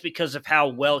just because of how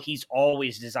well he's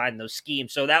always designed those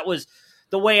schemes. So that was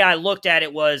the way I looked at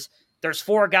it. Was there's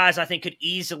 4 guys I think could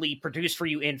easily produce for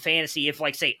you in fantasy if,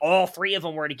 like, say, all 3 of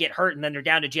them were to get hurt and then they're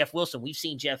down to Jeff Wilson. We've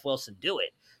seen Jeff Wilson do it.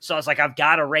 So I was like, I've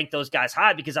got to rank those guys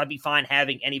high because I'd be fine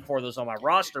having any 4 of those on my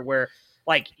roster where,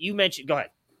 like you mentioned, go ahead.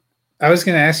 I was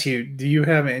going to ask you, do you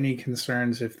have any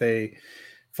concerns if they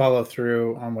follow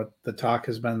through on what the talk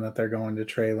has been that they're going to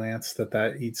Trey Lance,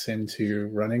 that eats into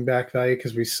running back value?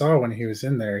 Because we saw when he was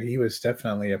in there, he was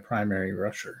definitely a primary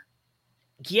rusher.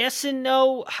 Yes and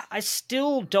no. I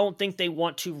still don't think they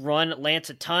want to run Lance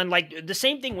a ton. Like, the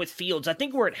same thing with Fields. I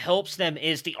think where it helps them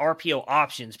is the RPO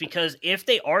options, because if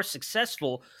they are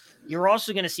successful, you're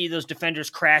also going to see those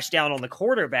defenders crash down on the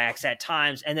quarterbacks at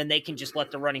times, and then they can just let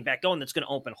the running back go, and that's going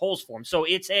to open holes for them. So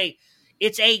it's a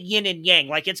yin and yang.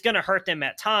 Like, it's going to hurt them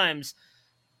at times,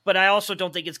 but I also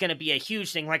don't think it's going to be a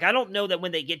huge thing. Like, I don't know that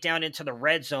when they get down into the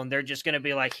red zone, they're just going to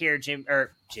be like, here,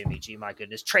 Jimmy G, my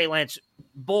goodness, Trey Lance,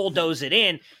 bulldoze it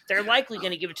in. They're likely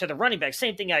going to give it to the running back.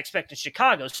 Same thing I expect in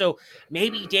Chicago. So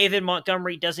maybe David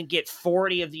Montgomery doesn't get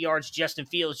 40 of the yards Justin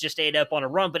Fields just ate up on a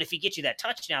run, but if he gets you that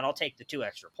touchdown, I'll take the 2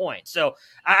 extra points. So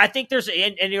I think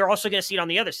and you're also going to see it on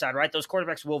the other side, right? Those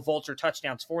quarterbacks will vulture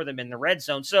touchdowns for them in the red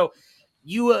zone. So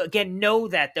you, again, know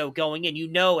that, though, going in.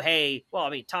 Hey, well,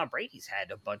 I mean, Tom Brady's had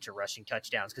a bunch of rushing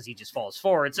touchdowns because he just falls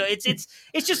forward. So it's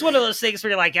just one of those things where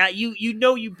you're like,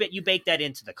 you bake that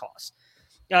into the cost.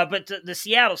 But the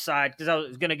Seattle side, because I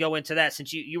was going to go into that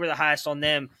since you were the highest on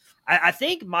them, I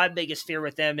think my biggest fear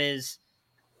with them is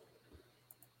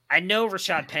I know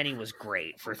Rashad Penny was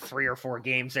great for 3 or 4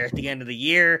 games there at the end of the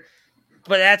year,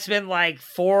 but that's been like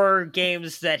 4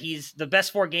 games that the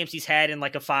best 4 games he's had in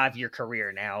like a 5-year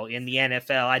career now in the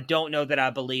NFL. I don't know that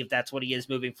I believe that's what he is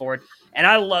moving forward. And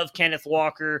I love Kenneth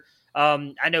Walker.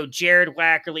 I know Jared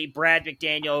Wackerly, Brad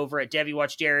McDaniel over at Debbie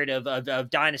Watch Jared of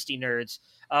Dynasty Nerds.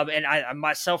 And I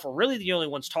myself are really the only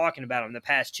ones talking about him the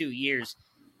past 2 years.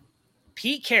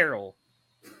 Pete Carroll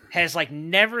has like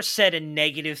never said a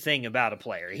negative thing about a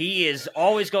player. He is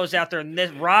always goes out there and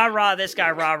this rah this guy,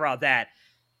 rah that.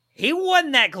 He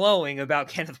wasn't that glowing about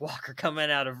Kenneth Walker coming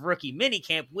out of rookie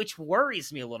minicamp, which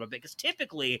worries me a little bit because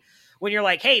typically when you're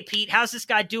like, hey, Pete, how's this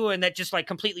guy doing that just like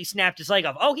completely snapped his leg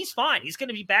off? Oh, he's fine. He's going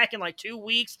to be back in like 2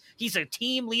 weeks. He's a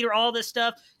team leader, all this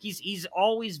stuff. He's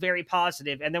always very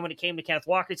positive. And then when it came to Kenneth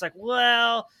Walker, it's like,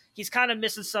 well, he's kind of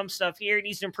missing some stuff here. He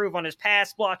needs to improve on his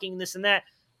pass blocking, this and that.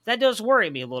 That does worry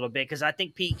me a little bit because I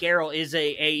think Pete Carroll is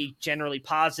a generally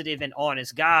positive and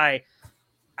honest guy.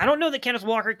 I don't know that Kenneth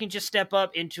Walker can just step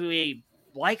up into a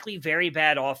likely very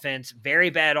bad offense,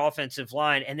 very bad offensive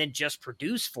line, and then just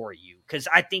produce for you. Because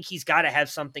I think he's got to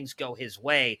have some things go his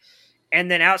way.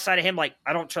 And then outside of him, like,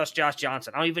 I don't trust Josh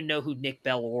Johnson. I don't even know who Nick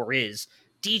Bellore is.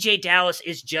 DJ Dallas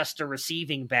is just a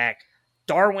receiving back.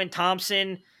 Darwin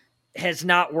Thompson has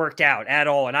not worked out at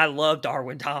all. And I love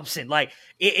Darwin Thompson. Like,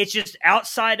 it's just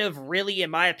outside of really,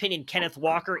 in my opinion, Kenneth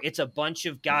Walker, it's a bunch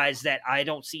of guys that I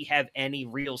don't see have any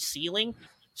real ceiling.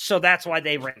 So that's why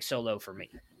they rank so low for me.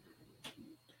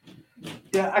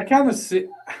 Yeah, I kind of see.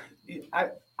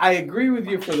 I agree with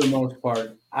you for the most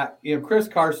part. Chris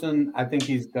Carson, I think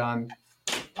he's done.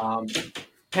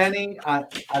 Penny,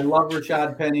 I love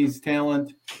Rashad Penny's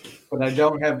talent, but I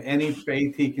don't have any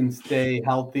faith he can stay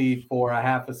healthy for a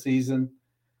half a season.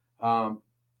 But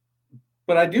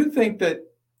I do think that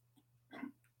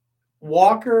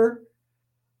Walker,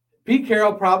 Pete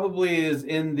Carroll probably is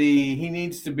in the he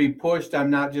needs to be pushed.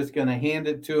 I'm not just going to hand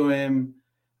it to him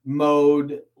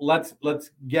mode. Let's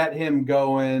get him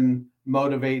going,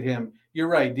 motivate him. You're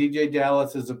right. DJ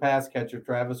Dallas is a pass catcher.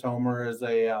 Travis Homer is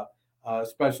a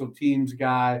special teams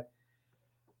guy.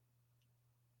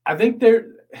 I think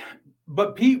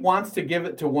but Pete wants to give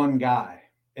it to one guy.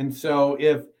 And so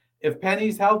if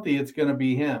Penny's healthy, it's going to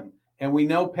be him. And we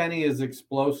know Penny is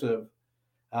explosive.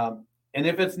 And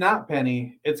if it's not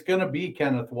Penny, it's going to be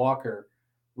Kenneth Walker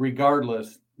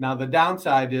regardless. Now, the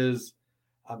downside is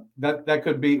that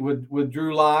could be with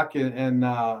Drew Lock and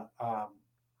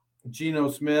Geno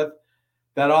Smith,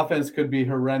 that offense could be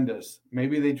horrendous.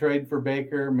 Maybe they trade for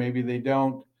Baker, maybe they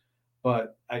don't.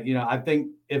 But I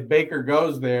think if Baker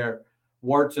goes there,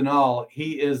 warts and all,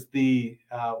 he is the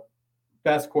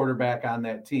best quarterback on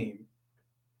that team.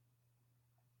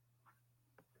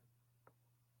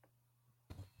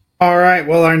 All right.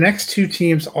 Well, our next two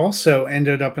teams also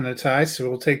ended up in a tie, so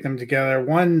we'll take them together.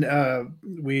 One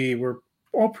we were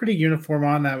all pretty uniform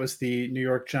on. That was the New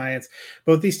York Giants.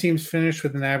 Both these teams finished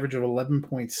with an average of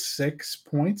 11.6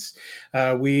 points.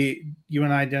 You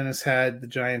and I, Dennis, had the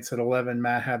Giants at 11.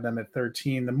 Matt had them at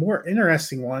 13. The more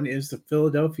interesting one is the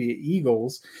Philadelphia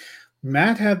Eagles.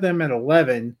 Matt had them at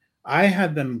 11. I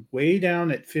had them way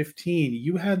down at 15.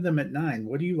 You had them at 9.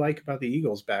 What do you like about the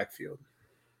Eagles' backfield?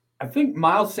 I think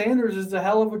Miles Sanders is a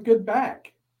hell of a good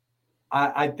back.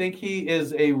 I think he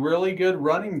is a really good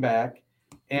running back.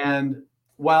 And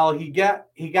while he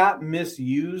got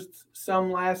misused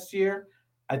some last year,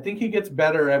 I think he gets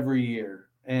better every year.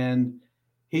 And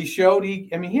he showed he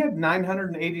had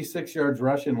 986 yards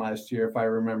rushing last year, if I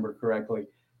remember correctly.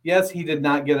 Yes, he did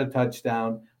not get a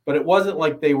touchdown, but it wasn't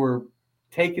like they were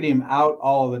taking him out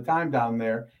all of the time down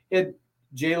there. It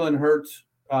Jalen Hurts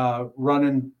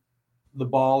running the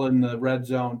ball in the red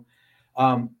zone.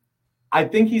 I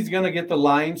think he's going to get the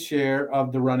lion's share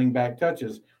of the running back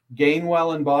touches.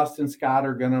 Gainwell and Boston Scott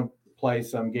are going to play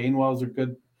some. Gainwell's a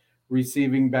good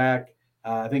receiving back.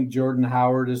 I think Jordan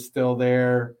Howard is still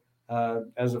there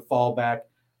as a fallback.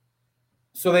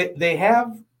 So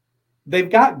they've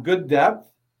got good depth,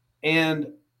 and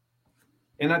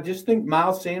I just think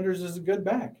Miles Sanders is a good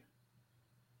back.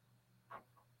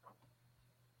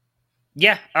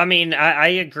 Yeah, I mean, I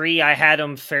agree. I had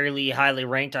him fairly highly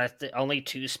ranked. Only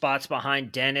 2 spots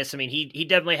behind Dennis. I mean, he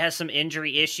definitely has some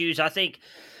injury issues. I think,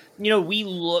 we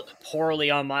look poorly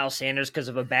on Miles Sanders because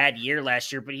of a bad year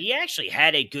last year, but he actually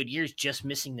had a good year, just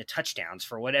missing the touchdowns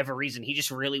for whatever reason. He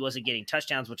just really wasn't getting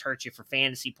touchdowns, which hurts you for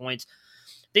fantasy points.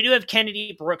 They do have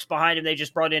Kennedy Brooks behind him. They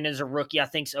just brought in as a rookie. I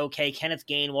think's okay. Kenneth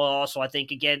Gainwell also, I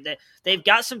think, again, they've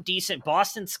got some decent.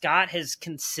 Boston Scott has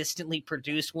consistently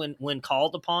produced when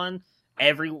called upon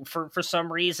for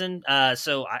some reason.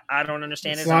 So I don't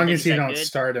understand it. As long as you don't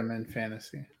start him in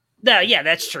fantasy. No, yeah,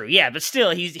 that's true. Yeah, but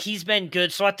still, he's been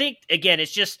good. So I think, again,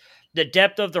 it's just the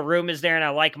depth of the room is there, and I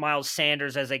like Miles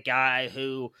Sanders as a guy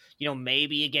who,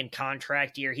 maybe, again,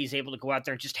 contract year, he's able to go out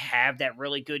there and just have that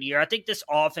really good year. I think this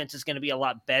offense is going to be a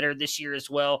lot better this year as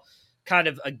well. Kind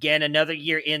of, again, another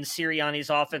year in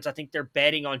Sirianni's offense. I think they're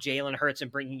betting on Jalen Hurts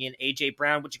and bringing in A.J.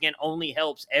 Brown, which, again, only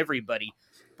helps everybody.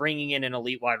 Bringing in an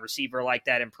elite wide receiver like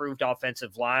that, improved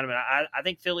offensive line. I mean, I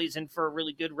think Philly's in for a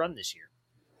really good run this year.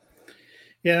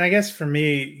 Yeah, and I guess for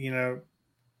me,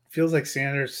 feels like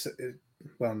Sanders,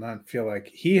 well, not feel like,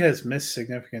 he has missed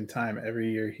significant time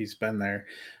every year he's been there.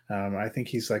 I think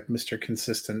he's like Mr.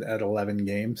 Consistent at 11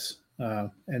 games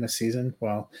in a season.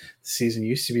 Well, the season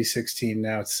used to be 16,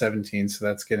 now it's 17, so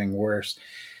that's getting worse.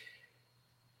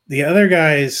 The other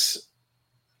guys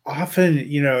often,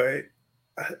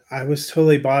 I was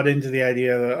totally bought into the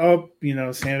idea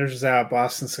that, Sanders is out,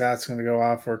 Boston Scott's going to go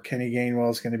off, or Kenny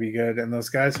Gainwell is going to be good. And those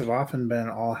guys have often been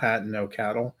all hat and no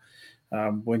cattle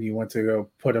when you want to go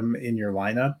put them in your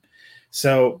lineup.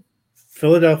 So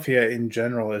Philadelphia in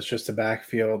general is just a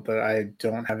backfield that I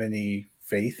don't have any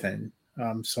faith in.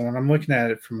 So when I'm looking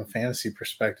at it from a fantasy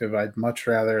perspective, I'd much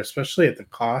rather, especially at the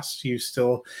cost you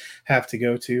still have to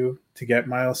go to get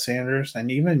Miles Sanders and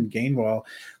even Gainwell.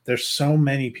 There's so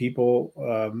many people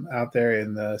out there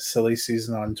in the silly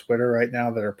season on Twitter right now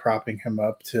that are propping him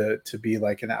up to be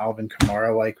like an Alvin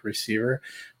Kamara-like receiver.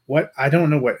 I don't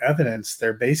know what evidence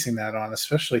they're basing that on,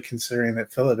 especially considering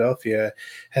that Philadelphia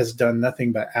has done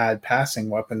nothing but add passing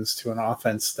weapons to an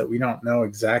offense that we don't know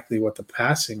exactly what the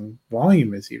passing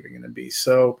volume is even going to be.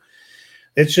 So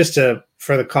it's just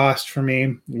for the cost for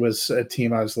me, was a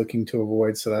team I was looking to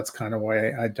avoid. So that's kind of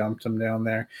why I dumped them down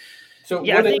there. So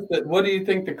yeah, what do you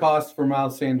think the cost for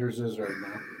Miles Sanders is right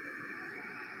now?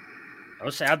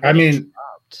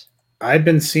 I've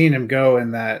been seeing him go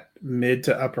in that mid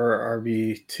to upper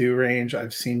RB2 range.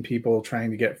 I've seen people trying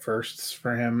to get firsts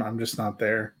for him. I'm just not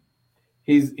there.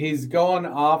 He's going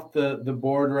off the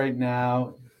board right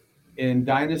now in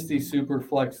Dynasty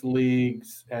Superflex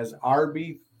leagues as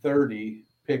RB30,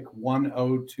 pick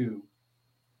 102.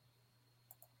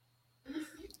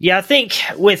 Yeah, I think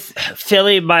with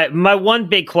Philly, my one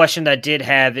big question that I did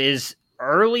have is,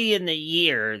 early in the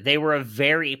year, they were a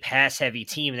very pass-heavy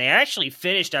team. They actually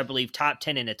finished, I believe, top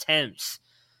 10 in attempts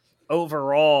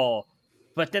overall.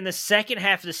 But then the second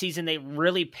half of the season, they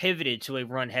really pivoted to a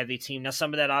run-heavy team. Now,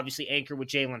 some of that obviously anchored with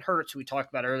Jalen Hurts, who we talked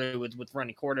about earlier with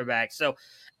running quarterback. So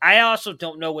I also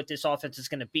don't know what this offense is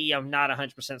going to be. I'm not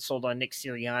 100% sold on Nick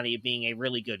Sirianni being a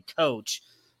really good coach.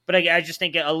 But I just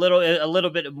think a little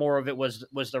bit more of it was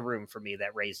the room for me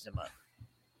that raised him up.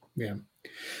 Yeah.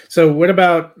 So what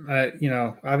about,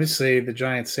 obviously the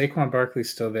Giants, Saquon Barkley's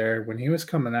still there. When he was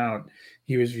coming out,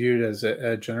 he was viewed as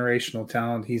a generational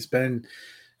talent. He's been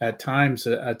at times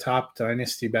a top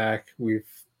dynasty back. We've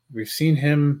seen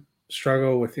him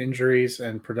struggle with injuries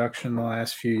and production the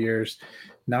last few years.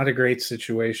 Not a great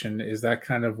situation. Is that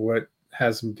kind of what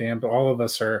has him damned? All of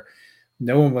us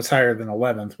no one was higher than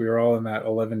 11th. We were all in that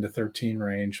 11 to 13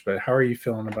 range. But how are you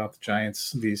feeling about the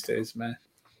Giants these days, man?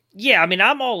 Yeah, I mean,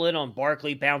 I'm all in on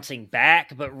Barkley bouncing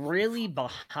back, but really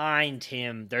behind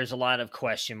him, there's a lot of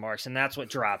question marks, and that's what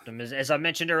dropped him. As I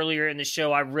mentioned earlier in the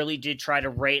show, I really did try to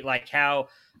rate like how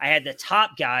I had the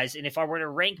top guys, and if I were to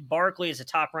rank Barkley as a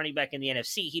top running back in the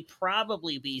NFC, he'd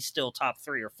probably be still top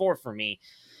 3 or 4 for me.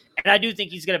 And I do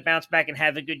think he's going to bounce back and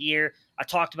have a good year. I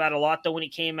talked about it a lot, though, when he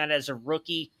came out as a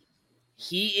rookie.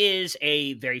 He is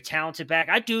a very talented back.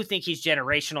 I do think he's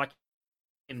generational.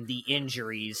 The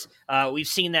injuries. We've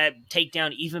seen that take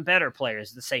down even better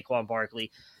players than Saquon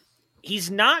Barkley. He's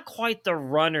not quite the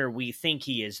runner we think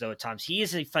he is, though, at times. He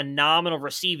is a phenomenal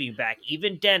receiving back.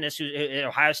 Even Dennis, who's an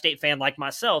Ohio State fan like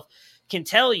myself, can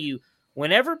tell you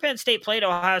whenever Penn State played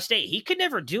Ohio State, he could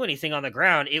never do anything on the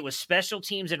ground. It was special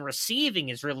teams and receiving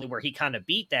is really where he kind of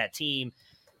beat that team.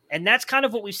 And that's kind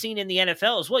of what we've seen in the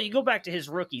NFL as well. You go back to his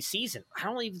rookie season, I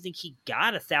don't even think he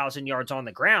got 1,000 yards on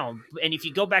the ground. And if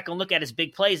you go back and look at his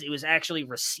big plays, it was actually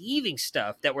receiving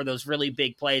stuff that were those really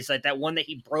big plays. Like that one that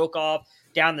he broke off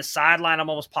down the sideline, I'm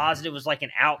almost positive was like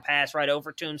an out pass right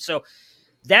over to him. So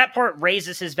that part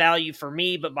raises his value for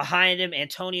me. But behind him,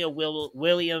 Antonio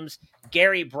Williams,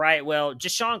 Gary Brightwell,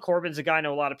 Jashaun Corbin's a guy I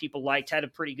know a lot of people liked, had a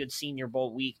pretty good Senior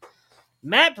Bowl week.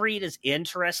 Matt Breida is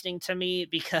interesting to me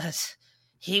because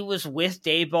he was with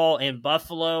Daboll in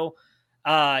Buffalo.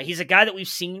 He's a guy that we've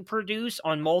seen produce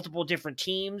on multiple different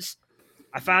teams.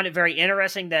 I found it very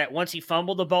interesting that once he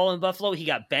fumbled the ball in Buffalo, he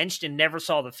got benched and never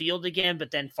saw the field again,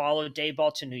 but then followed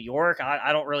Daboll to New York.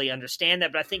 I don't really understand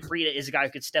that, but I think Breida is a guy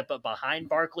who could step up behind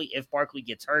Barkley if Barkley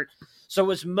gets hurt. So it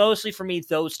was mostly for me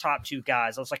those top 2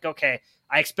 guys. I was like, okay,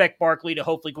 I expect Barkley to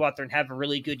hopefully go out there and have a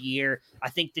really good year. I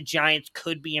think the Giants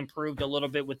could be improved a little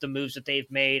bit with the moves that they've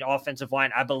made. Offensive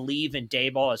line, I believe in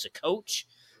Daboll as a coach,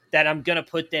 that I'm going to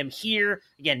put them here.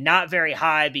 Again, not very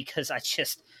high because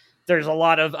there's a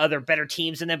lot of other better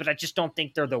teams in them, but I just don't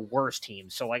think they're the worst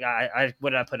teams. So like what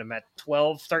did I put them at?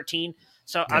 12, 13?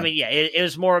 So, yeah. I mean, yeah, it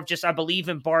was more of just, I believe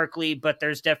in Barkley, but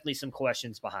there's definitely some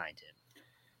questions behind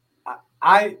him.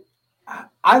 I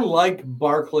like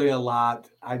Barkley a lot.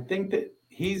 I think that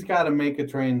he's got to make a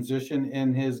transition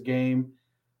in his game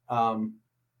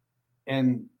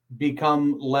and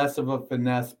become less of a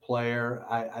finesse player.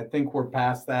 I think we're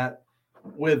past that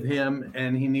with him,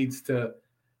 and he needs to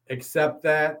accept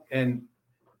that and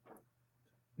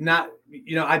not,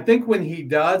 I think when he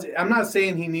does, I'm not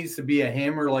saying he needs to be a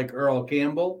hammer like Earl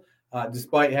Campbell,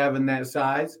 despite having that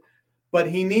size, but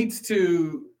he needs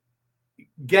to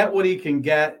get what he can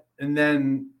get and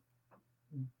then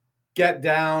get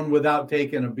down without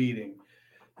taking a beating.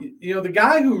 The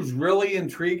guy who's really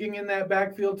intriguing in that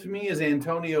backfield to me is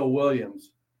Antonio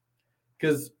Williams,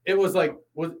 because it was I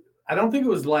don't think it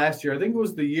was last year. I think it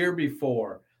was the year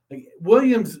before. Like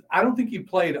Williams, I don't think he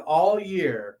played all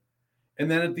year. And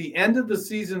then at the end of the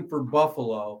season for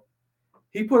Buffalo,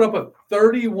 he put up a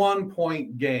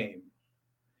 31-point game.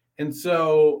 And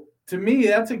so to me,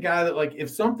 that's a guy that, like, if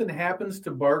something happens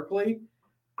to Barkley,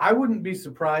 I wouldn't be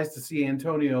surprised to see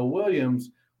Antonio Williams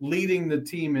leading the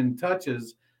team in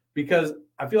touches, because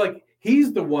I feel like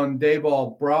he's the one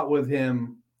Daboll brought with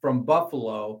him from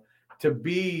Buffalo to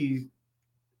be,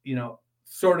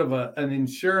 sort of an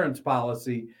insurance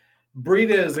policy.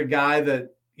 Breida is a guy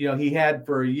that, he had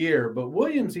for a year, but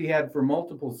Williams he had for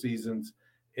multiple seasons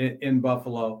in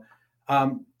Buffalo.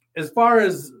 As far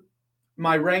as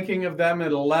my ranking of them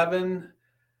at 11,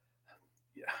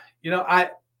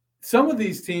 some of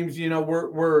these teams,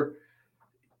 we're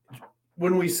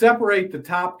when we separate the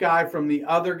top guy from the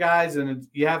other guys, and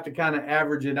you have to kind of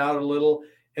average it out a little.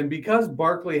 And because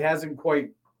Barkley hasn't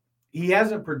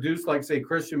produced like, say,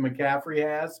 Christian McCaffrey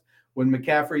has, when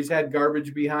McCaffrey's had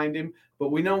garbage behind him.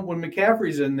 But we know when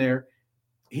McCaffrey's in there,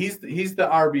 he's the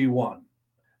RB1.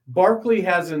 Barkley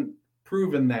hasn't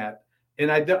proven that.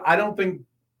 And I don't think,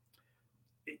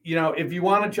 if you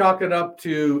want to chalk it up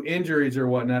to injuries or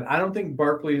whatnot, I don't think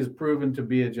Barkley has proven to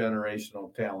be a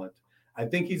generational talent. I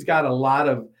think he's got a lot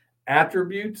of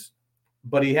attributes,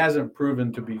 but he hasn't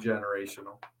proven to be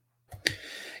generational.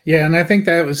 Yeah, and I think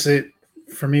that was it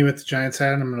for me with the Giants, I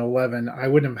had him at 11. I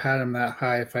wouldn't have had him that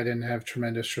high if I didn't have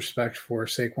tremendous respect for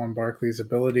Saquon Barkley's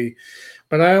ability.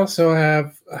 But I also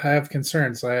have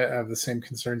concerns. I have the same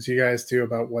concerns you guys do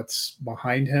about what's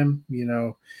behind him.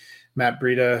 Matt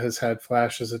Breida has had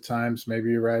flashes at times. Maybe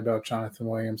you're right about Jonathan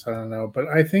Williams. I don't know. But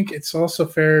I think it's also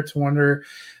fair to wonder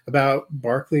about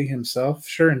Barkley himself.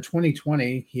 Sure, in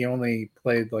 2020, he only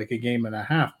played like a game and a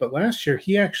half. But last year,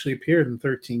 he actually appeared in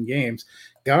 13 games,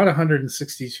 got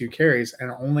 162 carries,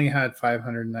 and only had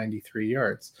 593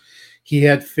 yards. He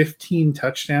had 15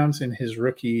 touchdowns in his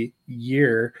rookie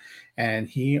year, and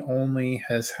he's only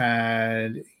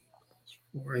had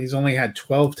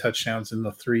 12 touchdowns in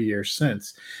the 3 years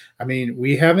since. I mean,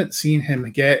 we haven't seen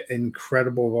him get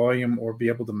incredible volume or be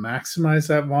able to maximize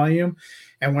that volume.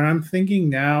 And when I'm thinking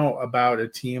now about a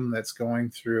team that's going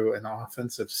through an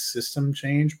offensive system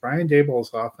change, Brian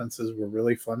Daboll's offenses were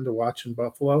really fun to watch in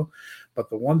Buffalo. But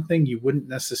the one thing you wouldn't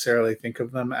necessarily think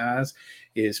of them as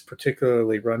is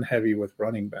particularly run heavy with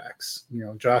running backs.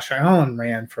 Josh Allen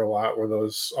ran for a lot. Were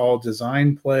those all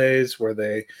design plays? Were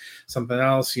they something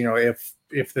else?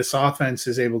 If this offense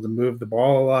is able to move the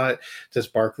ball a lot, does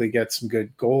Barkley get some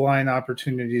good goal line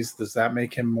opportunities? Does that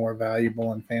make him more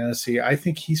valuable in fantasy? I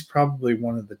think he's probably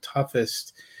one of the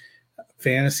toughest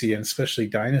fantasy and especially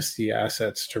dynasty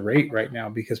assets to rate right now,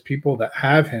 because people that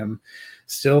have him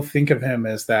still think of him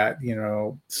as that,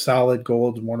 solid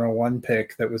gold 101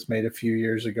 pick that was made a few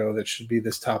years ago that should be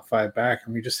this top 5 back.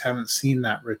 And we just haven't seen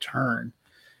that return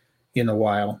in a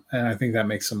while. And I think that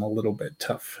makes him a little bit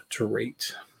tough to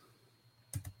rate.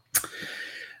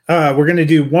 We're going to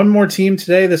do one more team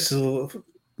today. This will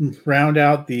round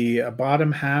out the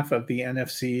bottom half of the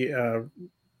NFC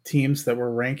teams that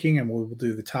we're ranking, and we'll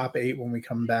do the top 8 when we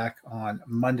come back on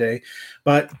Monday.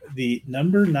 But the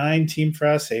number 9 team for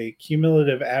us, a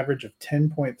cumulative average of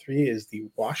 10.3, is the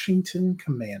Washington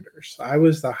Commanders. I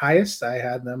was the highest. I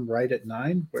had them right at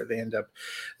 9, where they end up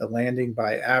landing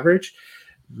by average.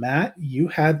 Matt, you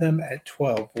had them at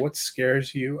 12. What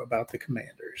scares you about the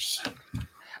Commanders?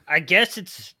 I guess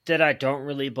it's that I don't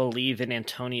really believe in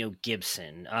Antonio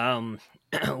Gibson.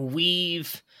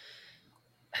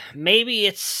 Maybe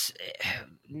it's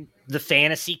the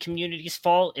fantasy community's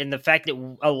fault, and the fact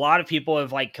that a lot of people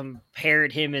have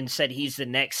compared him and said he's the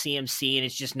next CMC, and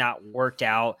it's just not worked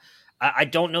out. I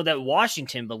don't know that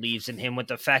Washington believes in him, with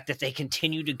the fact that they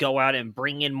continue to go out and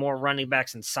bring in more running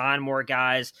backs and sign more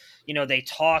guys. They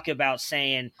talk about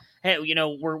saying, hey,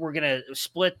 we're going to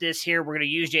split this here. We're going to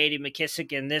use J.D.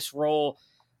 McKissic in this role.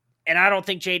 And I don't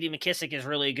think J.D. McKissic is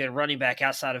really a good running back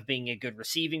outside of being a good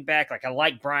receiving back. I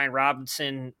like Brian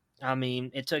Robinson. I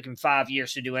mean, it took him 5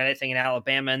 years to do anything in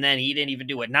Alabama, and then he didn't even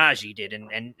do what Najee did.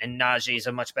 And Najee is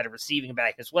a much better receiving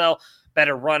back as well.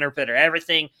 Better runner, better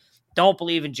everything. Don't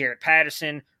believe in Jaret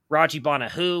Patterson, Raji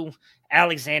Bonahu,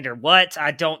 Alexander What.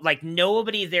 I don't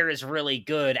nobody there is really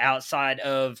good outside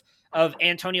of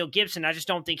Antonio Gibson. I just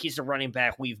don't think he's the running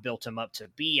back we've built him up to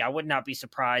be. I would not be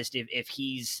surprised if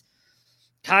he's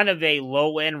kind of a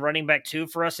low-end running back too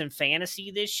for us in fantasy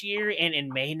this year, and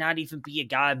may not even be a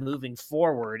guy moving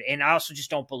forward. And I also just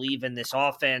don't believe in this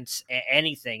offense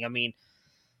anything. I mean,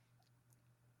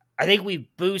 I think we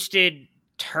boosted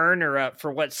Turner up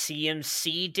for what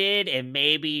CMC did, and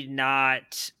maybe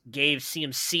not gave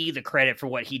CMC the credit for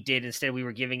what he did. Instead, we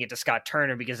were giving it to Scott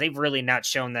Turner, because they've really not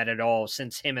shown that at all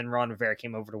since him and Ron Rivera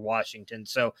came over to Washington.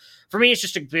 So for me, it's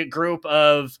just a big group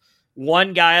of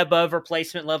one guy above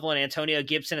replacement level in Antonio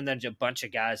Gibson, and then a bunch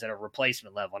of guys at a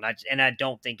replacement level. And I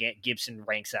don't think Gibson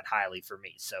ranks that highly for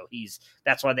me. So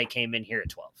that's why they came in here at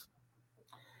 12.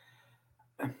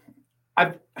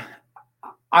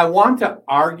 I want to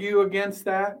argue against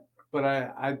that, but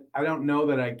I don't know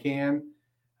that I can.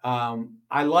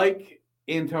 I like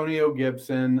Antonio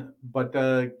Gibson, but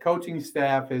the coaching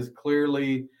staff has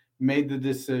clearly made the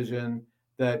decision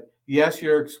that, yes,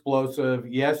 you're explosive.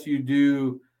 Yes, you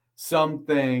do some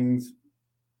things.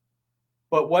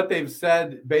 But what they've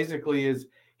said basically is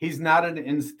he's not an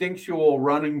instinctual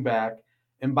running back.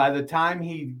 And by the time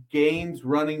he gains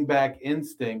running back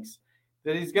instincts,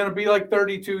 that he's going to be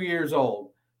 32 years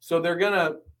old. So they're going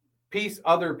to piece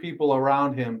other people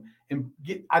around him. And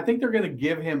I think they're going to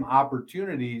give him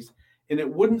opportunities. And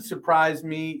it wouldn't surprise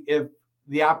me if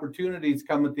the opportunities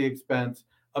come at the expense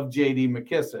of J.D.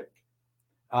 McKissic.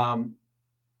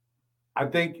 I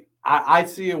think I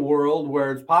see a world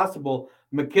where it's possible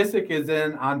McKissic is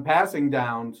in on passing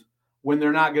downs when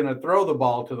they're not going to throw the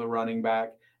ball to the running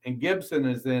back, and Gibson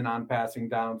is in on passing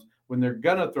downs when they're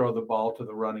going to throw the ball to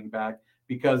the running back,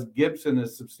 because Gibson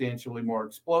is substantially more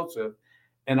explosive.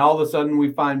 And all of a sudden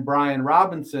we find Brian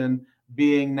Robinson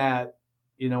being that,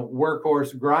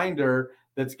 workhorse grinder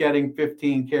that's getting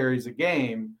 15 carries a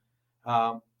game.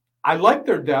 I like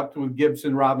their depth with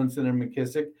Gibson, Robinson, and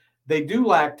McKissick. They do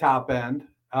lack top end,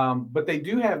 but they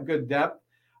do have good depth.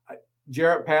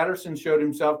 Jarrett Patterson showed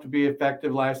himself to be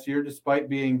effective last year, despite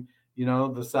being,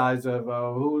 the size of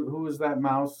who is that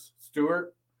mouse?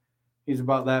 Stewart. He's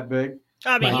about that big.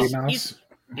 I mean, Mighty he's Mouse.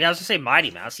 I was gonna say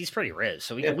Mighty Mouse. He's pretty rich,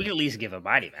 so we can at least give him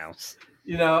Mighty Mouse.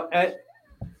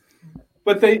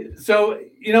 But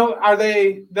are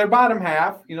they? They're bottom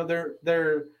half.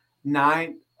 They're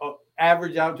ninth,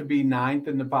 average out to be ninth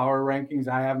in the power rankings.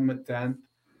 I have them at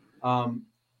 10th.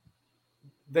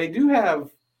 They do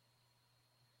have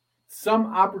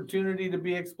some opportunity to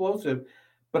be explosive,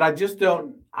 but I just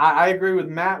don't. I agree with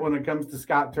Matt when it comes to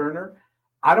Scott Turner.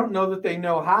 I don't know that they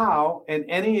know how, and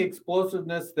any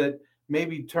explosiveness that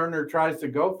maybe Turner tries to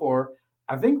go for,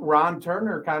 I think Ron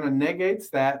Turner kind of negates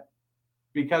that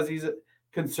because he's a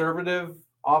conservative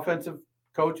offensive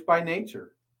coach by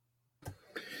nature.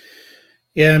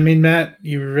 Yeah, I mean, Matt,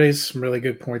 you raised some really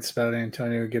good points about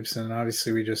Antonio Gibson.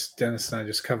 Obviously, Dennis and I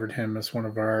just covered him as one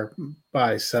of our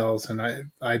buy sells, and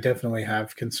I definitely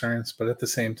have concerns, but at the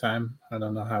same time, I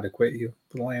don't know how to quit you,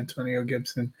 little Antonio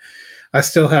Gibson. I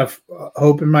still have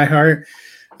hope in my heart,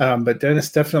 but Dennis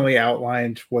definitely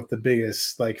outlined what the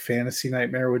biggest fantasy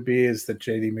nightmare would be, is that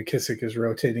J.D. McKissick is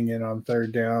rotating in on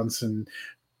third downs and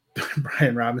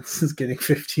Brian Robinson's getting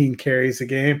 15 carries a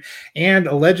game. And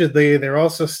allegedly, they're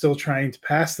also still trying to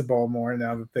pass the ball more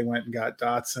now that they went and got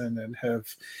Dotson and have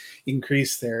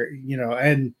increased their,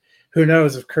 and who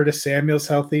knows if Curtis Samuel's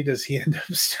healthy, does he end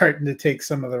up starting to take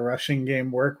some of the rushing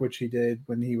game work, which he did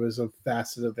when he was a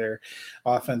facet of their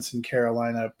offense in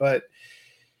Carolina. But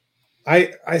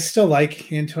I still like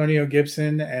Antonio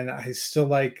Gibson, and I still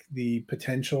like the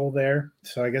potential there.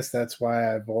 So I guess that's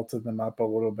why I vaulted them up a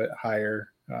little bit higher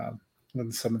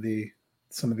than some of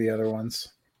the other ones.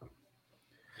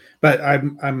 But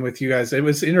I'm with you guys. It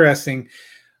was interesting.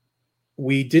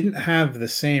 We didn't have the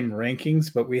same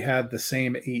rankings, but we had the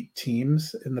same 8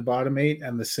 teams in the bottom 8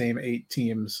 and the same 8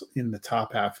 teams in the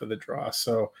top half of the draw.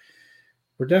 So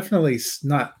we're definitely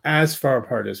not as far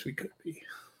apart as we could be.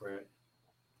 Right.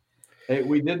 Hey,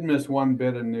 we did miss one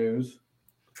bit of news.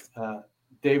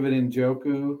 David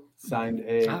Njoku signed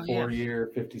a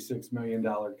 4-year, $56 million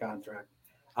contract.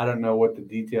 I don't know what the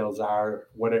details are,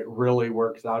 what it really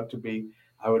works out to be.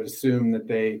 I would assume that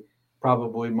they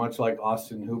probably, much like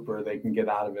Austin Hooper, they can get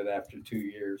out of it after 2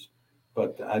 years.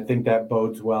 But I think that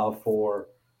bodes well for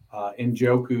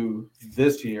Njoku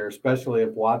this year, especially if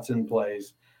Watson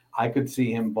plays. I could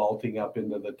see him vaulting up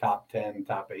into the top 10,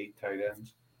 top 8 tight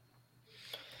ends.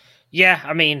 Yeah,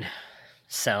 I mean,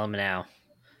 sell him now.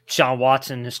 Sean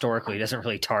Watson historically doesn't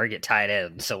really target tight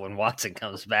ends, so when Watson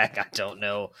comes back, I don't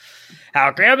know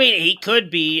how great. I mean, he could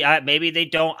be. Maybe they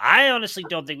don't. I honestly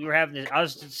don't think we were having this. I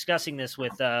was discussing this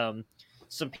with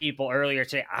some people earlier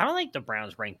today. I don't think the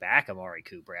Browns bring back Amari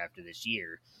Cooper after this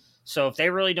year. So if they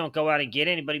really don't go out and get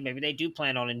anybody, maybe they do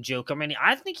plan on Njoku. I mean,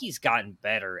 I think he's gotten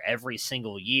better every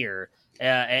single year.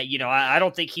 I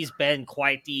don't think he's been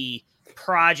quite the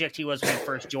project he was when he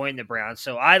first joined the Browns.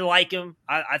 So I like him.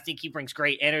 I think he brings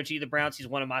great energy to the Browns. He's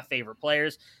one of my favorite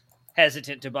players.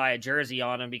 Hesitant to buy a jersey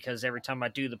on him because every time I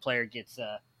do, the player gets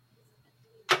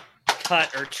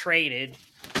cut or traded.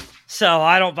 So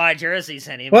I don't buy jerseys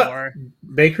anymore.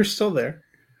 What? Baker's still there.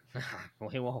 Well,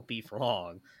 he won't be for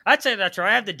long. I'd say that's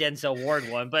right. I have the Denzel Ward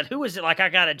one, but who is it? I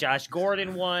got a Josh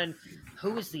Gordon one.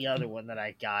 Who was the other one that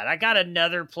I got? I got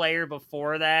another player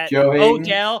before that.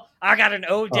 Odell. I got an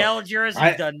Odell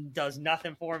jersey. Does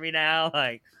nothing for me now.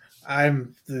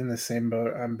 I'm in the same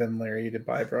boat. I've been Larry to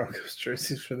buy Broncos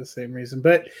jerseys for the same reason.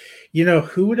 But,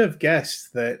 who would have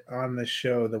guessed that on the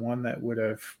show, the one that would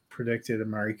have predicted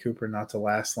Amari Cooper not to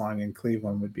last long in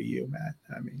Cleveland would be you, Matt?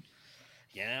 I mean,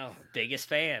 biggest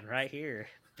fan right here.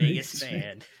 Biggest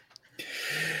fan.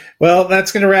 Well,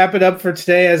 that's going to wrap it up for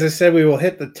today. As I said, we will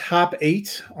hit the top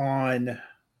 8 on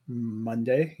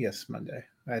Monday. Yes, Monday.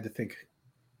 I had to think.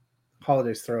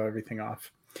 Holidays throw everything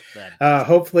off.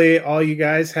 Hopefully all you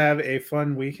guys have a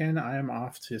fun weekend. I am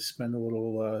off to spend a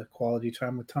little quality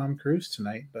time with Tom Cruise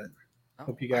tonight, but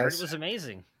hope you guys. I heard it was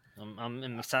amazing. I'm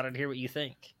excited to hear what you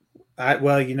think.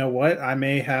 Well, you know what? I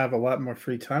may have a lot more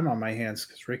free time on my hands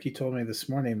because Ricky told me this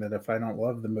morning that if I don't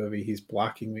love the movie, he's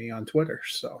blocking me on Twitter.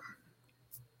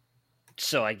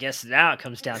 So I guess now it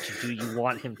comes down to, do you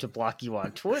want him to block you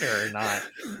on Twitter or not?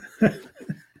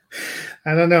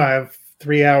 I don't know. I have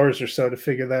 3 hours or so to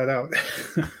figure that out.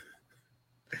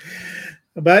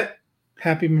 But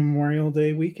happy Memorial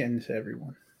Day weekend to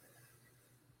everyone.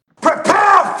 Prepare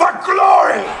for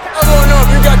glory! I don't know if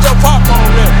you got your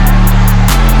popcorn ready.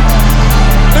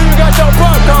 If you got your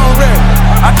popcorn ready.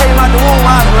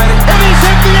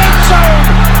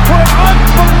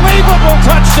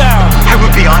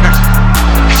 be honored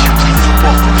if you play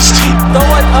football for this team. Throw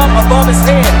it up above his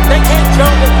head. They can't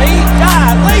jump with me.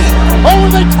 Golly. Oh,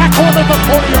 they tackle him at the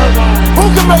 40-yard